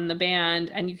important one in the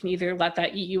band, and you can either let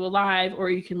that eat you alive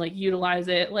or you can like utilize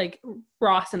it like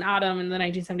Ross and Adam in the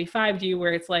 1975 do,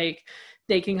 where it's like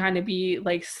they can kind of be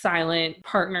like silent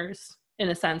partners in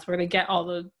a sense where they get all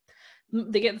the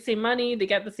they get the same money, they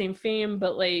get the same fame,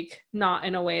 but like not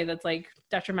in a way that's like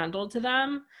detrimental to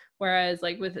them. Whereas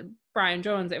like with Brian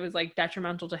Jones, it was like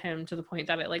detrimental to him to the point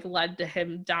that it like led to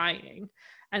him dying.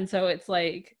 And so it's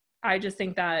like, I just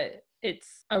think that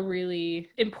it's a really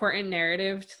important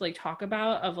narrative to like talk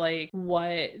about of like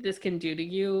what this can do to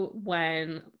you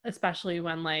when, especially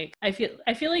when like I feel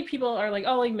like people are like,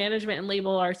 oh, like management and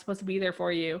label are supposed to be there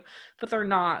for you, but they're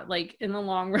not, like in the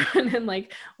long run. And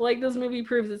like this movie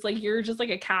proves, it's like you're just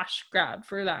like a cash grab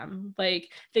for them.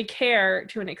 Like they care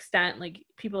to an extent, like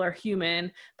people are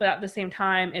human, but at the same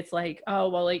time it's like, oh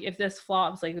well, like if this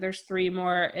flops, like there's 3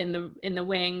 more in the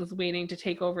wings waiting to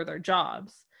take over their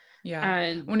jobs. Yeah.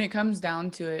 And when it comes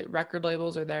down to it, record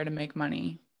labels are there to make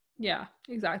money. Yeah,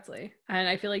 exactly. And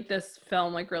I feel like this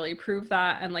film like really proved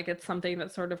that. And like it's something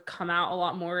that's sort of come out a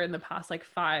lot more in the past like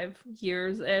 5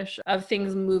 years-ish of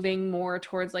things moving more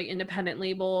towards like independent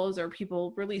labels or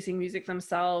people releasing music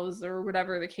themselves or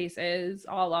whatever the case is,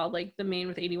 a la like The Maine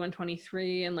with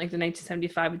 8123 and like the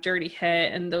 1975 Dirty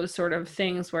Hit and those sort of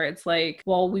things where it's like,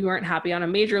 well, we weren't happy on a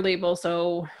major label,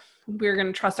 so we're going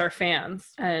to trust our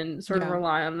fans and sort of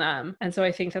rely on them. And so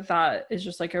I think that is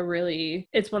just like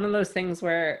it's one of those things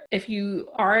where if you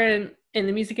aren't in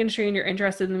the music industry and you're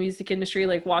interested in the music industry,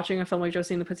 like watching a film like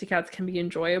Josie and the Pussycats can be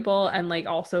enjoyable and like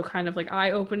also kind of like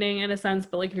eye-opening in a sense.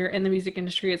 But like if you're in the music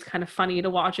industry, it's kind of funny to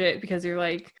watch it because you're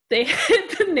like, they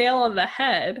hit the nail on the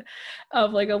head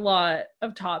of like a lot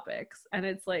of topics. And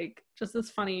it's like just this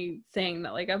funny thing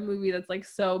that like a movie that's like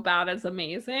so bad it's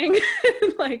amazing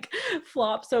like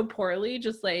flops so poorly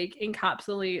just like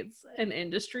encapsulates an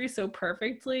industry so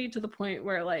perfectly to the point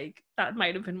where like that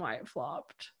might have been why it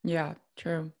flopped. Yeah,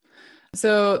 true.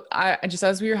 So I just,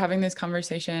 as we were having this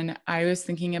conversation, I was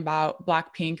thinking about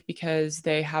Blackpink because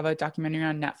they have a documentary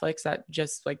on Netflix that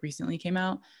just like recently came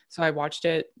out. So I watched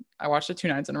it 2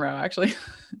 nights in a row, actually.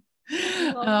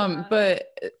 But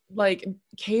like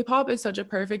K-pop is such a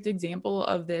perfect example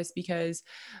of this because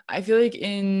I feel like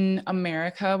in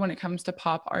America, when it comes to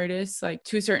pop artists, like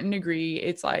to a certain degree,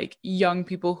 it's like young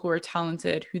people who are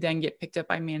talented who then get picked up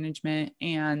by management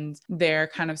and they're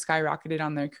kind of skyrocketed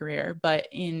on their career. But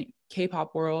in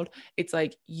K-pop world, it's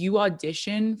like you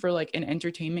audition for like an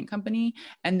entertainment company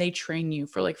and they train you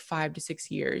for like 5 to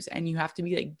 6 years and you have to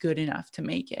be like good enough to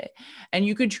make it. And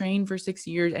you could train for 6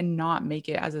 years and not make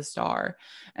it as a star.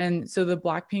 And so the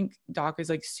Blackpink doc is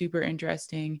like super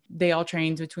interesting. They all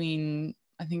trained between,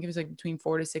 I think it was like between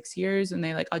 4 to 6 years, and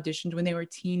they like auditioned when they were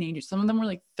teenagers. Some of them were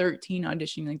like 13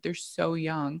 auditioning, like they're so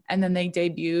young. And then they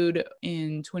debuted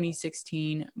in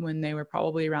 2016 when they were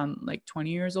probably around like 20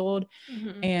 years old.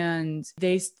 Mm-hmm. And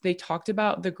they talked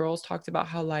about, the girls talked about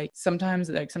how like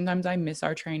sometimes I miss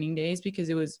our training days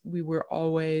because we were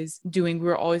always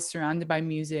surrounded by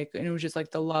music and it was just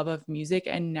like the love of music.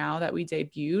 And now that we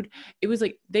debuted, it was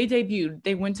like they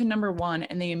went to #1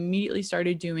 and they immediately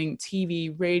started doing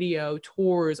TV, radio,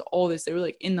 tours, all this. They were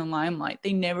like in the limelight.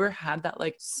 They never had that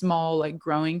like small like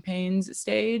growing pains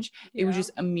stage. It was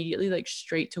just immediately like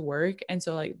straight to work. And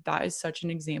so like that is such an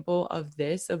example of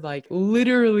this, of like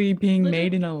literally being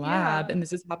made in a lab. And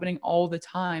this is happening all the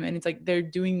time. And it's like they're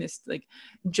doing this like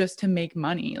just to make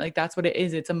money. Like that's what it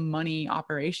is. It's a money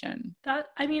operation.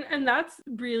 And that's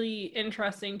really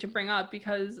interesting to bring up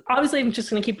because obviously I'm just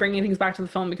going to keep bringing things back to the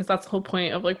film because that's the whole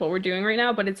point of like what we're doing right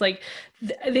now. But it's like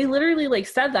they literally like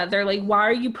said that they're like, why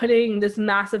are you putting this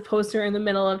massive poster in the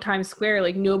middle of Times Square?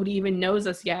 Like nobody even knows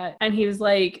us yet. And he was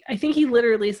like, I think he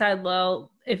literally said,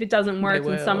 well, if it doesn't work,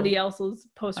 then somebody else's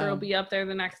poster will be up there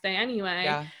the next day anyway.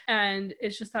 Yeah. And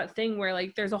it's just that thing where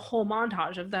like there's a whole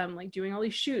montage of them like doing all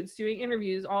these shoots, doing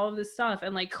interviews, all of this stuff,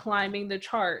 and like climbing the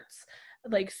charts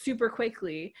like super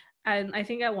quickly. And I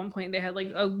think at one point they had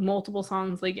like multiple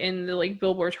songs like in the like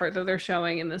Billboard chart that they're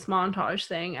showing in this montage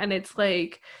thing. And it's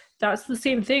like that's the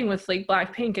same thing with like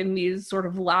Blackpink and these sort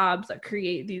of labs that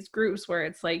create these groups where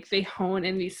it's like they hone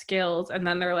in these skills and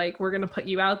then they're like, we're going to put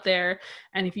you out there.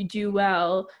 And if you do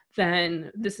well,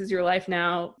 then this is your life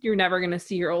now. You're never going to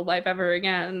see your old life ever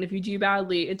again. And if you do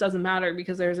badly, it doesn't matter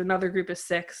because there's another group of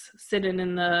 6 sitting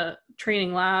in the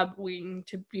training lab waiting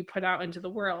to be put out into the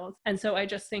world. And so I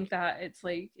just think that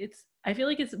I feel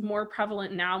like it's more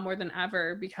prevalent now more than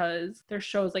ever because there's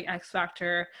shows like X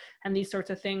Factor and these sorts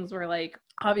of things where like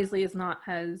obviously it's not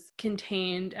as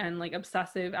contained and like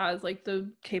obsessive as like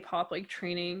the K-pop like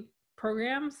training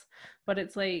programs, but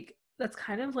it's like that's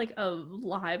kind of like a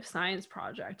live science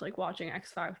project, like watching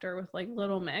X Factor with like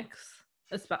Little Mix,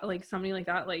 like somebody like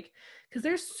that, like because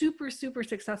they're super super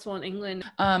successful in England.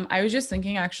 I was just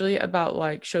thinking actually about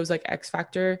like shows like X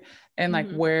Factor and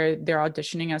like where they're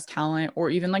auditioning as talent, or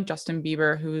even like Justin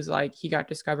Bieber, who's like he got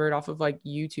discovered off of like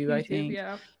YouTube I think.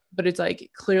 but it's like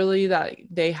clearly that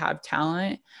they have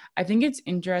talent. I think it's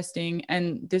interesting.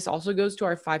 And this also goes to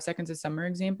our 5 Seconds of Summer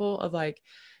example of like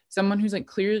someone who's like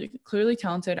clearly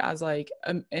talented as like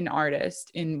an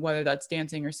artist in whether that's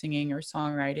dancing or singing or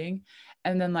songwriting.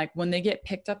 And then like when they get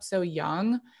picked up so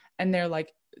young and they're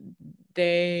like,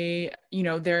 they, you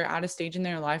know, they're at a stage in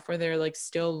their life where they're like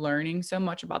still learning so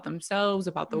much about themselves,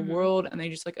 about the world, and they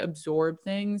just like absorb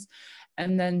things.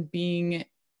 And then being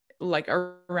like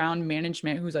around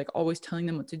management who's like always telling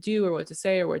them what to do or what to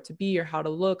say or where to be or how to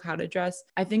look, how to dress.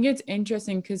 I think it's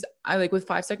interesting because I like with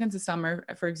 5 Seconds of Summer,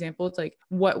 for example, it's like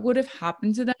what would have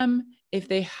happened to them if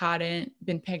they hadn't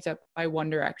been picked up by One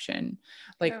Direction?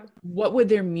 Like what would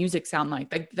their music sound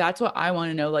like? Like that's what I want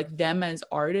to know, like them as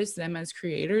artists, them as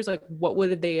creators, like what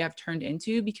would they have turned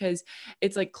into? Because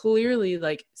it's like clearly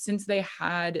like since they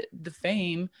had the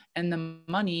fame and the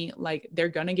money, like they're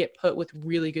gonna get put with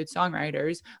really good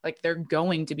songwriters, like they're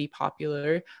going to be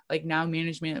popular. Like now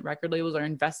management at record labels are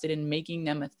invested in making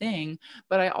them a thing.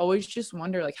 But I always just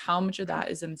wonder like how much of that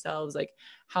is themselves, like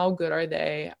how good are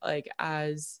they, like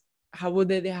as how would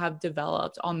they have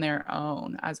developed on their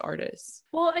own as artists?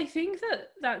 Well, I think that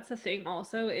that's the thing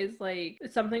also is like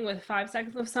something with 5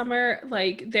 Seconds of Summer,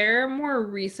 like their more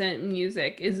recent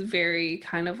music is very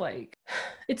kind of like,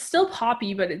 it's still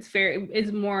poppy, but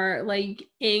it's more like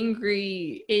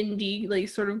angry indie, like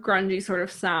sort of grungy sort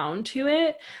of sound to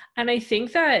it. And I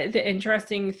think that the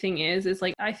interesting thing is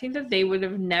like, I think that they would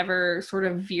have never sort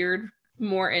of veered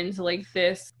more into like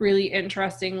this really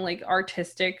interesting, like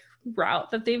artistic route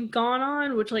that they've gone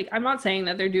on, which like I'm not saying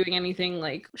that they're doing anything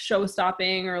like show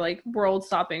stopping or like world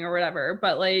stopping or whatever,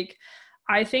 but like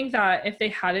I think that if they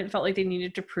hadn't felt like they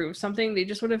needed to prove something, they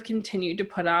just would have continued to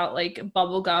put out like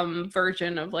bubblegum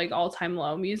version of like All Time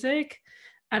Low music.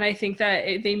 And I think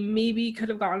that they maybe could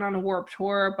have gotten on a Warped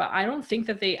Tour, but I don't think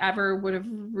that they ever would have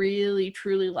really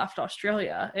truly left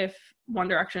Australia if One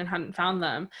Direction hadn't found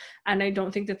them. And I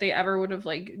don't think that they ever would have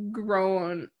like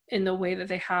grown in the way that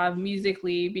they have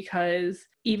musically, because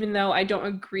even though I don't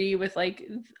agree with like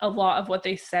a lot of what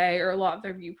they say or a lot of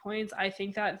their viewpoints, I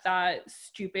think that that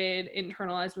stupid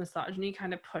internalized misogyny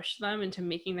kind of pushed them into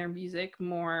making their music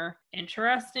more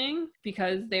interesting,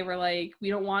 because they were like, we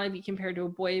don't want to be compared to a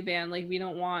boy band, like we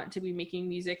don't want to be making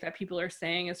music that people are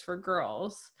saying is for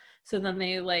girls. So then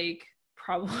they like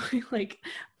probably like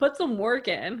put some work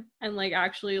in and like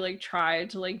actually like try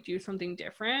to like do something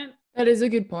different. That is a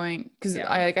good point, because Yeah.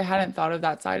 I hadn't thought of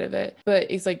that side of it. But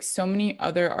it's like so many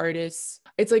other artists,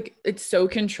 it's like it's so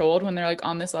controlled when they're like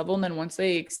on this level, and then once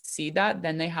they exceed that,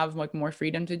 then they have like more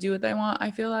freedom to do what they want, I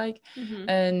feel like.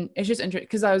 And it's just interesting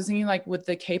because I was thinking like with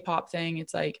the K-pop thing,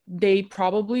 it's like they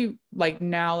probably like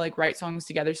now like write songs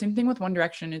together. Same thing with One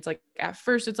Direction. It's like at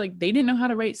first it's like they didn't know how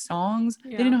to write songs,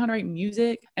 they didn't know how to write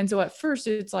music, and so at first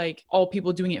it's like all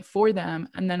people doing it for them,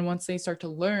 and then once they start to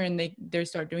learn, they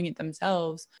start doing it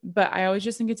themselves. But I always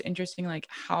just think it's interesting like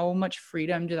how much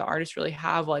freedom do the artists really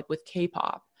have like with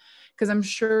K-pop, because I'm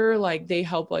sure like they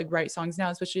help like write songs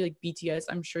now, especially like BTS.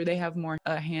 I'm sure they have more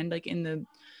a hand like in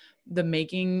the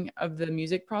making of the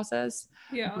music process.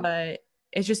 But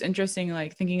it's just interesting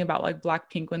like thinking about like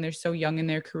Blackpink when they're so young in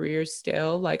their careers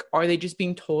still, like are they just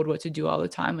being told what to do all the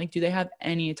time? Like do they have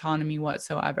any autonomy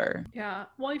whatsoever? Yeah,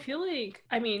 well I feel like,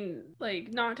 I mean,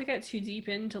 like not to get too deep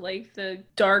into like the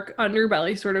dark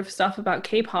underbelly sort of stuff about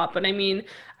K-pop, but I mean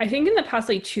I think in the past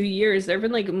like 2 years there have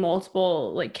been like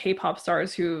multiple like K-pop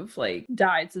stars who've like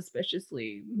died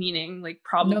suspiciously, meaning like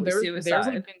probably suicide. There's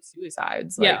like been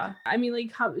suicides. Like, yeah, I mean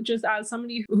like how, just as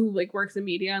somebody who like works in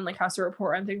media and like has to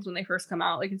report on things when they first come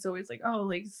out, like it's always like, oh,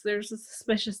 like there's a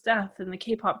suspicious death in the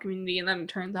K-pop community, and then it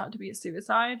turns out to be a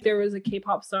suicide. There was a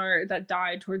K-pop star that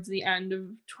died towards the end of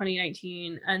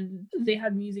 2019, and they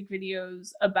had music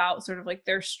videos about sort of like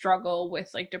their struggle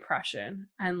with like depression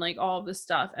and like all of this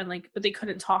stuff, and like but they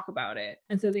couldn't talk about it,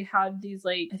 and so they had these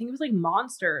like, I think it was like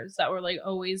monsters that were like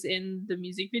always in the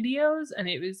music videos, and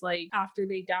it was like after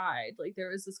they died, like there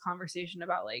was this conversation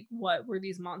about like what were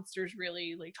these monsters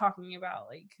really like talking about,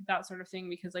 like that sort of thing,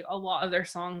 because like a lot of their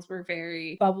songs were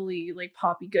very bubbly like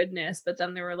poppy goodness, but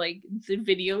then there were like the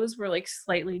videos were like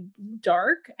slightly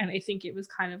dark, and I think it was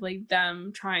kind of like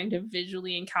them trying to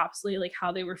visually encapsulate like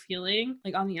how they were feeling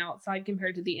like on the outside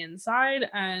compared to the inside.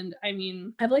 And I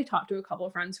mean I've like talked to a couple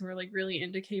of friends who are like really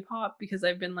into K-pop, because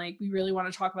I've been like, we really want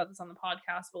to talk about this on the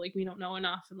podcast, but like we don't know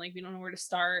enough, and like we don't know where to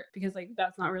start, because like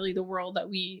that's not really the world that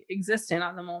we exist in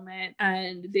at the moment.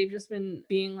 And they've just been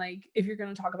being like, if you're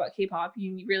going to talk about K-pop,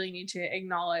 you really need to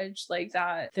acknowledge like like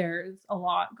that there's a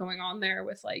lot going on there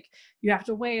with like, you have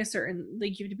to weigh a certain,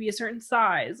 like you have to be a certain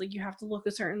size, like you have to look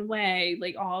a certain way,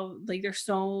 like all, like they're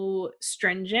so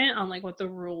stringent on like what the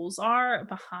rules are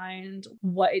behind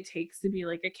what it takes to be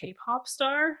like a K-pop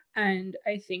star. And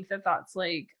I think that that's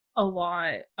like a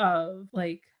lot of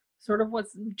like sort of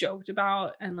what's joked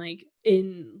about and like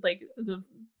in like the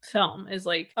film is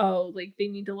like, oh, like they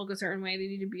need to look a certain way, they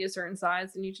need to be a certain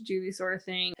size, they need to do these sort of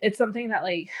things. It's something that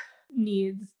like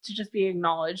needs to just be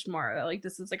acknowledged more, that like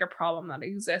this is like a problem that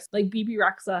exists. Like Bebe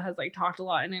Rexha has like talked a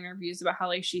lot in interviews about how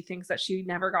like she thinks that she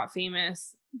never got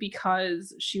famous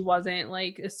because she wasn't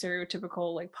like a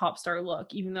stereotypical like pop star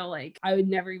look, even though like I would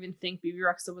never even think Bebe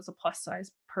Rexha was a plus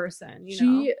size person, you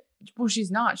know? Well,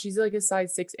 she's not. She's like a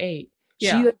size 6'8".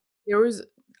 Yeah. She like, there was,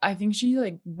 I think she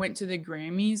like went to the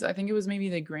Grammys. I think it was maybe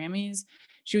the Grammys.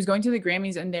 She was going to the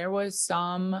Grammys and there was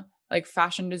some like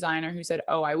fashion designer who said,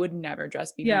 oh, I would never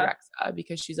dress Bebe Rexha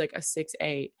because she's like a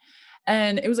 6'8".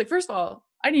 And it was like, first of all,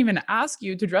 I didn't even ask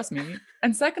you to dress me.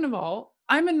 And second of all,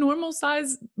 I'm a normal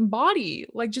size body.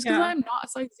 Like just because I'm not a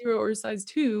size 0 or a size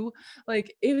 2,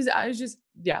 like I was just,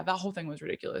 that whole thing was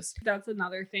ridiculous. That's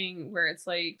another thing where it's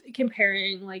like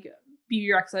comparing like Bebe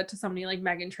Rexha to somebody like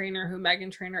Meghan Trainor, who Meghan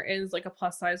Trainor is like a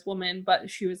plus size woman, but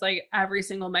she was like every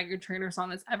single Meghan Trainor song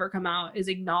that's ever come out is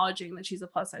acknowledging that she's a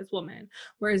plus size woman.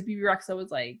 Whereas Bebe Rexha was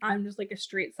like, I'm just like a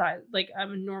straight size, like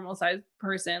I'm a normal size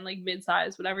person, like mid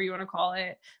size, whatever you want to call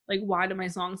it. Like, why do my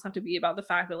songs have to be about the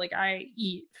fact that like I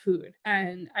eat food?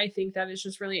 And I think that is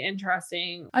just really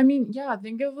interesting. I mean, yeah,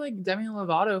 think of like Demi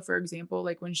Lovato, for example.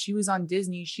 Like when she was on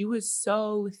Disney, she was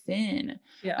so thin.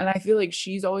 Yeah. And I feel like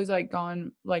she's always like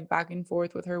gone like back and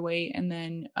forth with her weight. And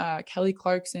then Kelly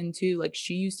Clarkson too, like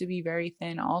she used to be very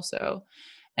thin also.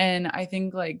 And I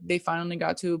think like they finally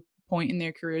got to a point in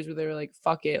their careers where they were like,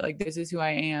 fuck it, like this is who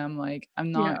I am. Like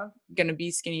I'm not gonna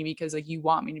be skinny because like you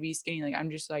want me to be skinny. Like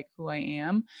I'm just like who I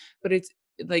am. But it's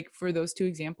like for those two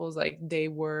examples, like they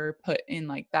were put in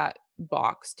like that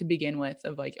box to begin with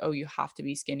of like, oh, you have to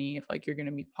be skinny if like you're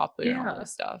gonna be popular and all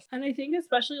this stuff. And I think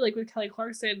especially like with Kelly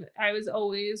Clarkson, I was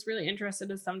always really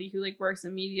interested as somebody who like works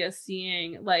in media,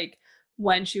 seeing like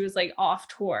when she was like off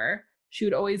tour, she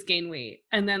would always gain weight,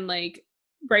 and then like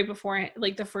right before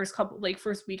like the first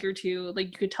week or two,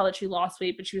 like you could tell that she lost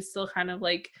weight, but she was still kind of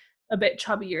like a bit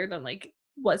chubbier than like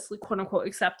what's like, quote unquote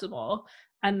acceptable,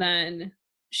 and then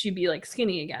she'd be like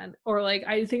skinny again. Or like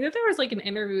I think that there was like an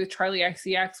interview with Charlie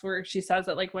XCX where she says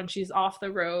that like when she's off the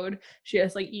road she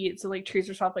has like eat, so like treats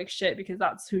herself like shit because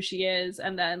that's who she is,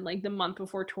 and then like the month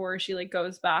before tour she like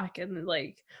goes back and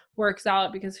like works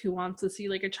out because who wants to see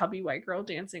like a chubby white girl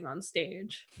dancing on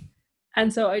stage?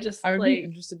 And so I would like, be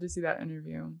interested to see that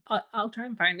interview. I'll try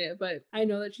and find it, but I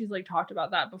know that she's like talked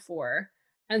about that before,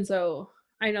 and so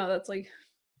I know that's like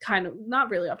kind of not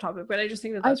really off topic, but I just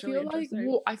think that that's really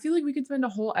interesting. I feel like we could spend a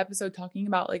whole episode talking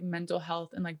about like mental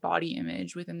health and like body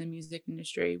image within the music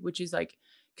industry, which is like,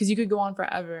 because you could go on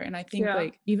forever. And I think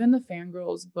like even the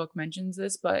Fangirls book mentions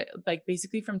this, but like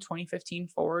basically from 2015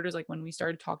 forward is like when we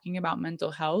started talking about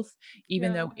mental health,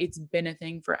 even though it's been a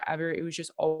thing forever, it was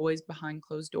just always behind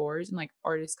closed doors and like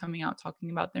artists coming out talking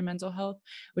about their mental health,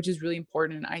 which is really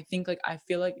important. And I think like I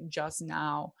feel like just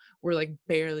now we're like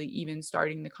barely even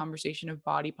starting the conversation of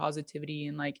body positivity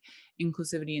and like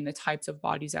inclusivity and the types of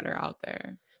bodies that are out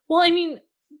there. Well, I mean,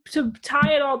 to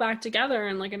tie it all back together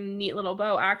in like a neat little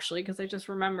bow, actually, because I just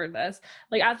remembered this,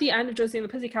 like at the end of Josie and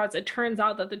the Pussycats, it turns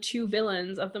out that the two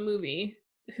villains of the movie,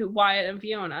 who Wyatt and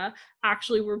Fiona,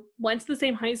 actually went to the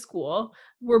same high school,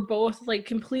 were both like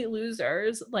complete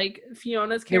losers. Like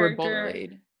Fiona's character, they were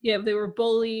bullied. Yeah, they were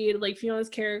bullied. Like Fiona's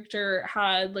character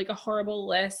had like a horrible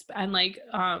lisp, and like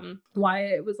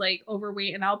Wyatt was like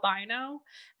overweight and albino.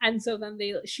 And so then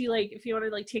Fiona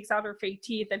like takes out her fake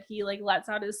teeth and he like lets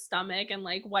out his stomach and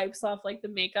like wipes off like the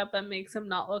makeup that makes him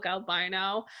not look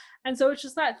albino. And so it's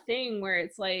just that thing where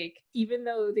it's like, even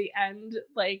though they end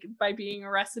like by being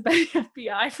arrested by the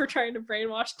FBI for trying to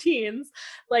brainwash teens,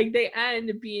 like they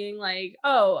end being like,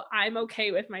 oh, I'm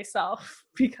okay with myself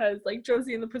because like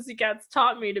Josie and the Pussycats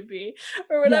taught me to be,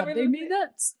 or whatever. Yeah,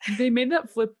 they made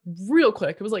that flip real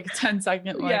quick. It was like a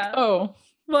 10-second like, oh.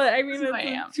 But I mean,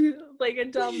 it's like a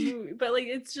dumb movie, but like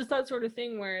it's just that sort of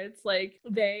thing where it's like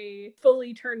they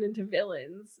fully turned into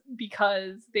villains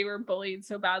because they were bullied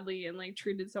so badly and like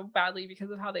treated so badly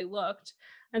because of how they looked.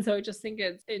 And so I just think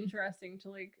it's interesting to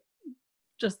like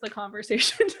just the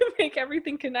conversation to make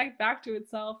everything connect back to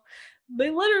itself. They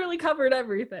literally covered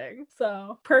everything.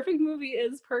 So perfect movie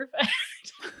is perfect.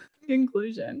 In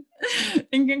conclusion,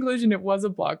 it was a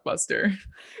blockbuster.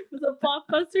 It was a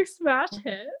blockbuster smash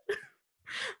hit,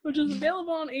 which is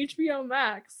available on HBO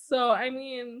Max. So, I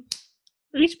mean,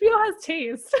 HBO has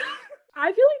taste.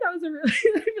 I feel like that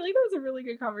was a really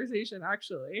good conversation,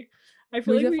 actually. I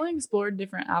feel We like definitely explored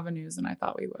different avenues than I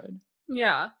thought we would.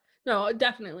 yeah. No,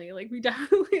 definitely. Like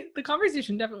the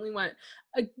conversation definitely went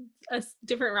a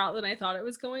different route than I thought it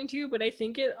was going to, but I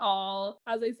think it all,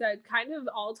 as I said, kind of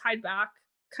all tied back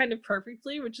kind of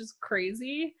perfectly, which is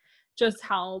crazy. Just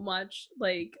how much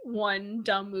like one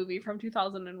dumb movie from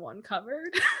 2001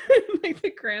 covered like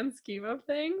the grand scheme of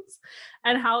things,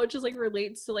 and how it just like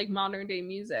relates to like modern day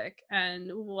music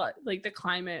and what like the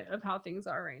climate of how things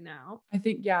are right now. I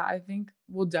think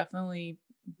we'll definitely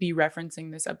be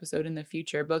referencing this episode in the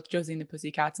future, both Josie and the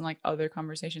Pussycats and like other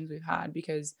conversations we've had,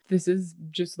 because this is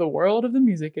just the world of the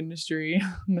music industry.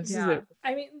 This is it.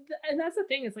 I mean, and that's the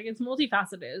thing, it's like it's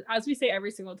multifaceted, as we say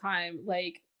every single time.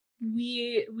 Like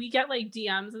we get like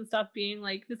DMs and stuff being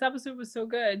like, this episode was so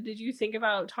good, did you think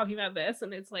about talking about this?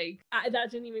 And it's like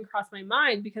that didn't even cross my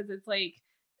mind, because it's like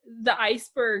the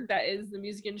iceberg that is the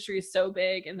music industry is so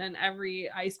big, and then every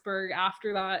iceberg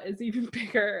after that is even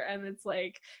bigger, and it's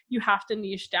like you have to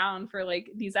niche down for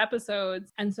like these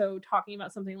episodes. And so talking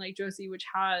about something like Josie, which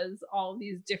has all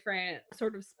these different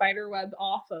sort of spider web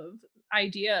off of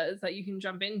ideas that you can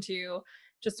jump into,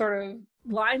 just sort of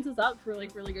lines us up for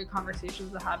like really good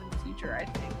conversations to have in the future, I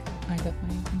think. I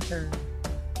definitely concur.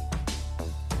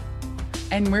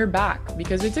 And we're back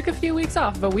because we took a few weeks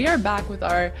off, but we are back with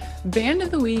our band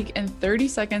of the week in 30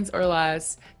 seconds or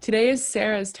less. Today is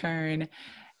Sarah's turn,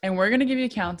 and we're going to give you a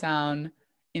countdown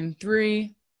in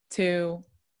 3, 2,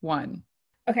 1.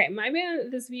 Okay, my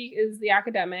band this week is The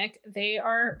Academic. They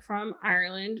are from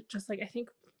Ireland, just like I think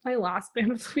my last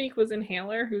band of the week was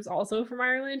Inhaler, who's also from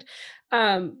Ireland.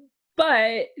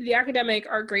 But The Academic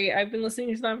are great. I've been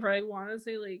listening to them for, I want to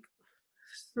say, like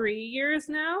 3 years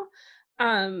now.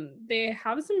 They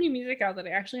have some new music out that I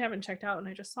actually haven't checked out, and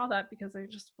I just saw that because I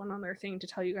just went on their thing to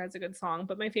tell you guys a good song.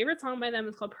 But my favorite song by them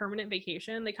is called Permanent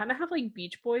Vacation. They kind of have like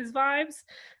Beach Boys vibes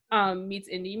meets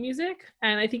indie music,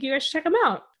 and I think you guys should check them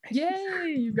out.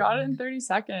 Yay, you got it in 30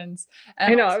 seconds.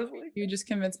 And I know, also, you just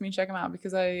convinced me to check them out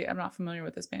because I am not familiar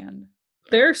with this band.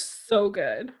 They're so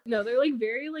good. No, they're like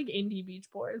very like indie Beach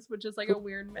Boys, which is like a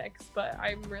weird mix, but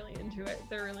I'm really into it.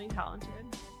 They're really talented.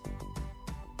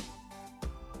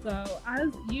 So,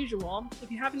 as usual, if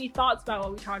you have any thoughts about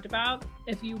what we talked about,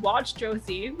 if you watched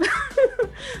Josie,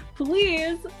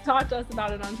 please talk to us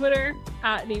about it on Twitter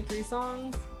at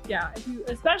Name3Songs. Yeah,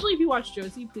 especially if you watch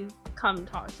Josie, please come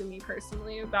talk to me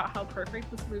personally about how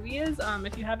perfect this movie is.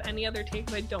 If you have any other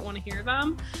takes, I don't want to hear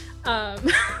them.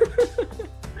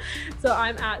 So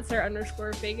I'm at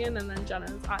Sarah_Fagan, and then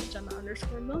Jenna's at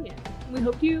Jenna_Million. We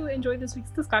hope you enjoyed this week's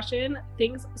discussion.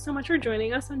 Thanks so much for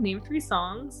joining us on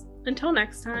Name3Songs. Until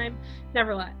next time,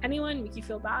 never let anyone make you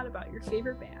feel bad about your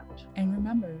favorite band. And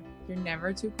remember, you're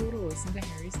never too cool to listen to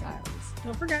Harry Styles.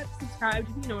 Don't forget to subscribe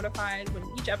to be notified when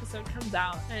each episode comes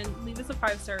out, and leave us a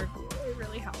 5-star review. It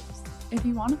really helps. If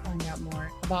you want to find out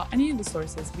more about any of the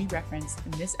sources we referenced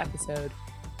in this episode,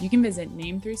 you can visit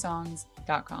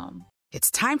name3songs.com. It's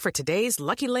time for today's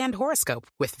Lucky Land horoscope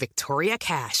with Victoria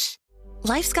Cash.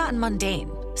 Life's gotten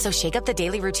mundane, so shake up the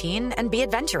daily routine and be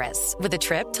adventurous with a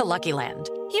trip to Lucky Land.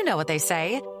 You know what they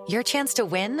say, your chance to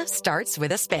win starts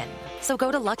with a spin. So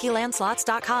go to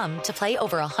LuckyLandSlots.com to play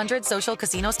over 100 social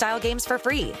casino-style games for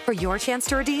free for your chance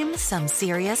to redeem some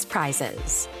serious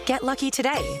prizes. Get lucky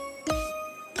today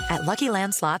at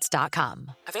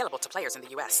LuckyLandSlots.com. Available to players in the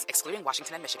U.S., excluding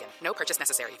Washington and Michigan. No purchase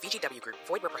necessary. VGW Group.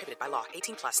 Void where prohibited by law.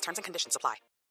 18+. Terms and conditions apply.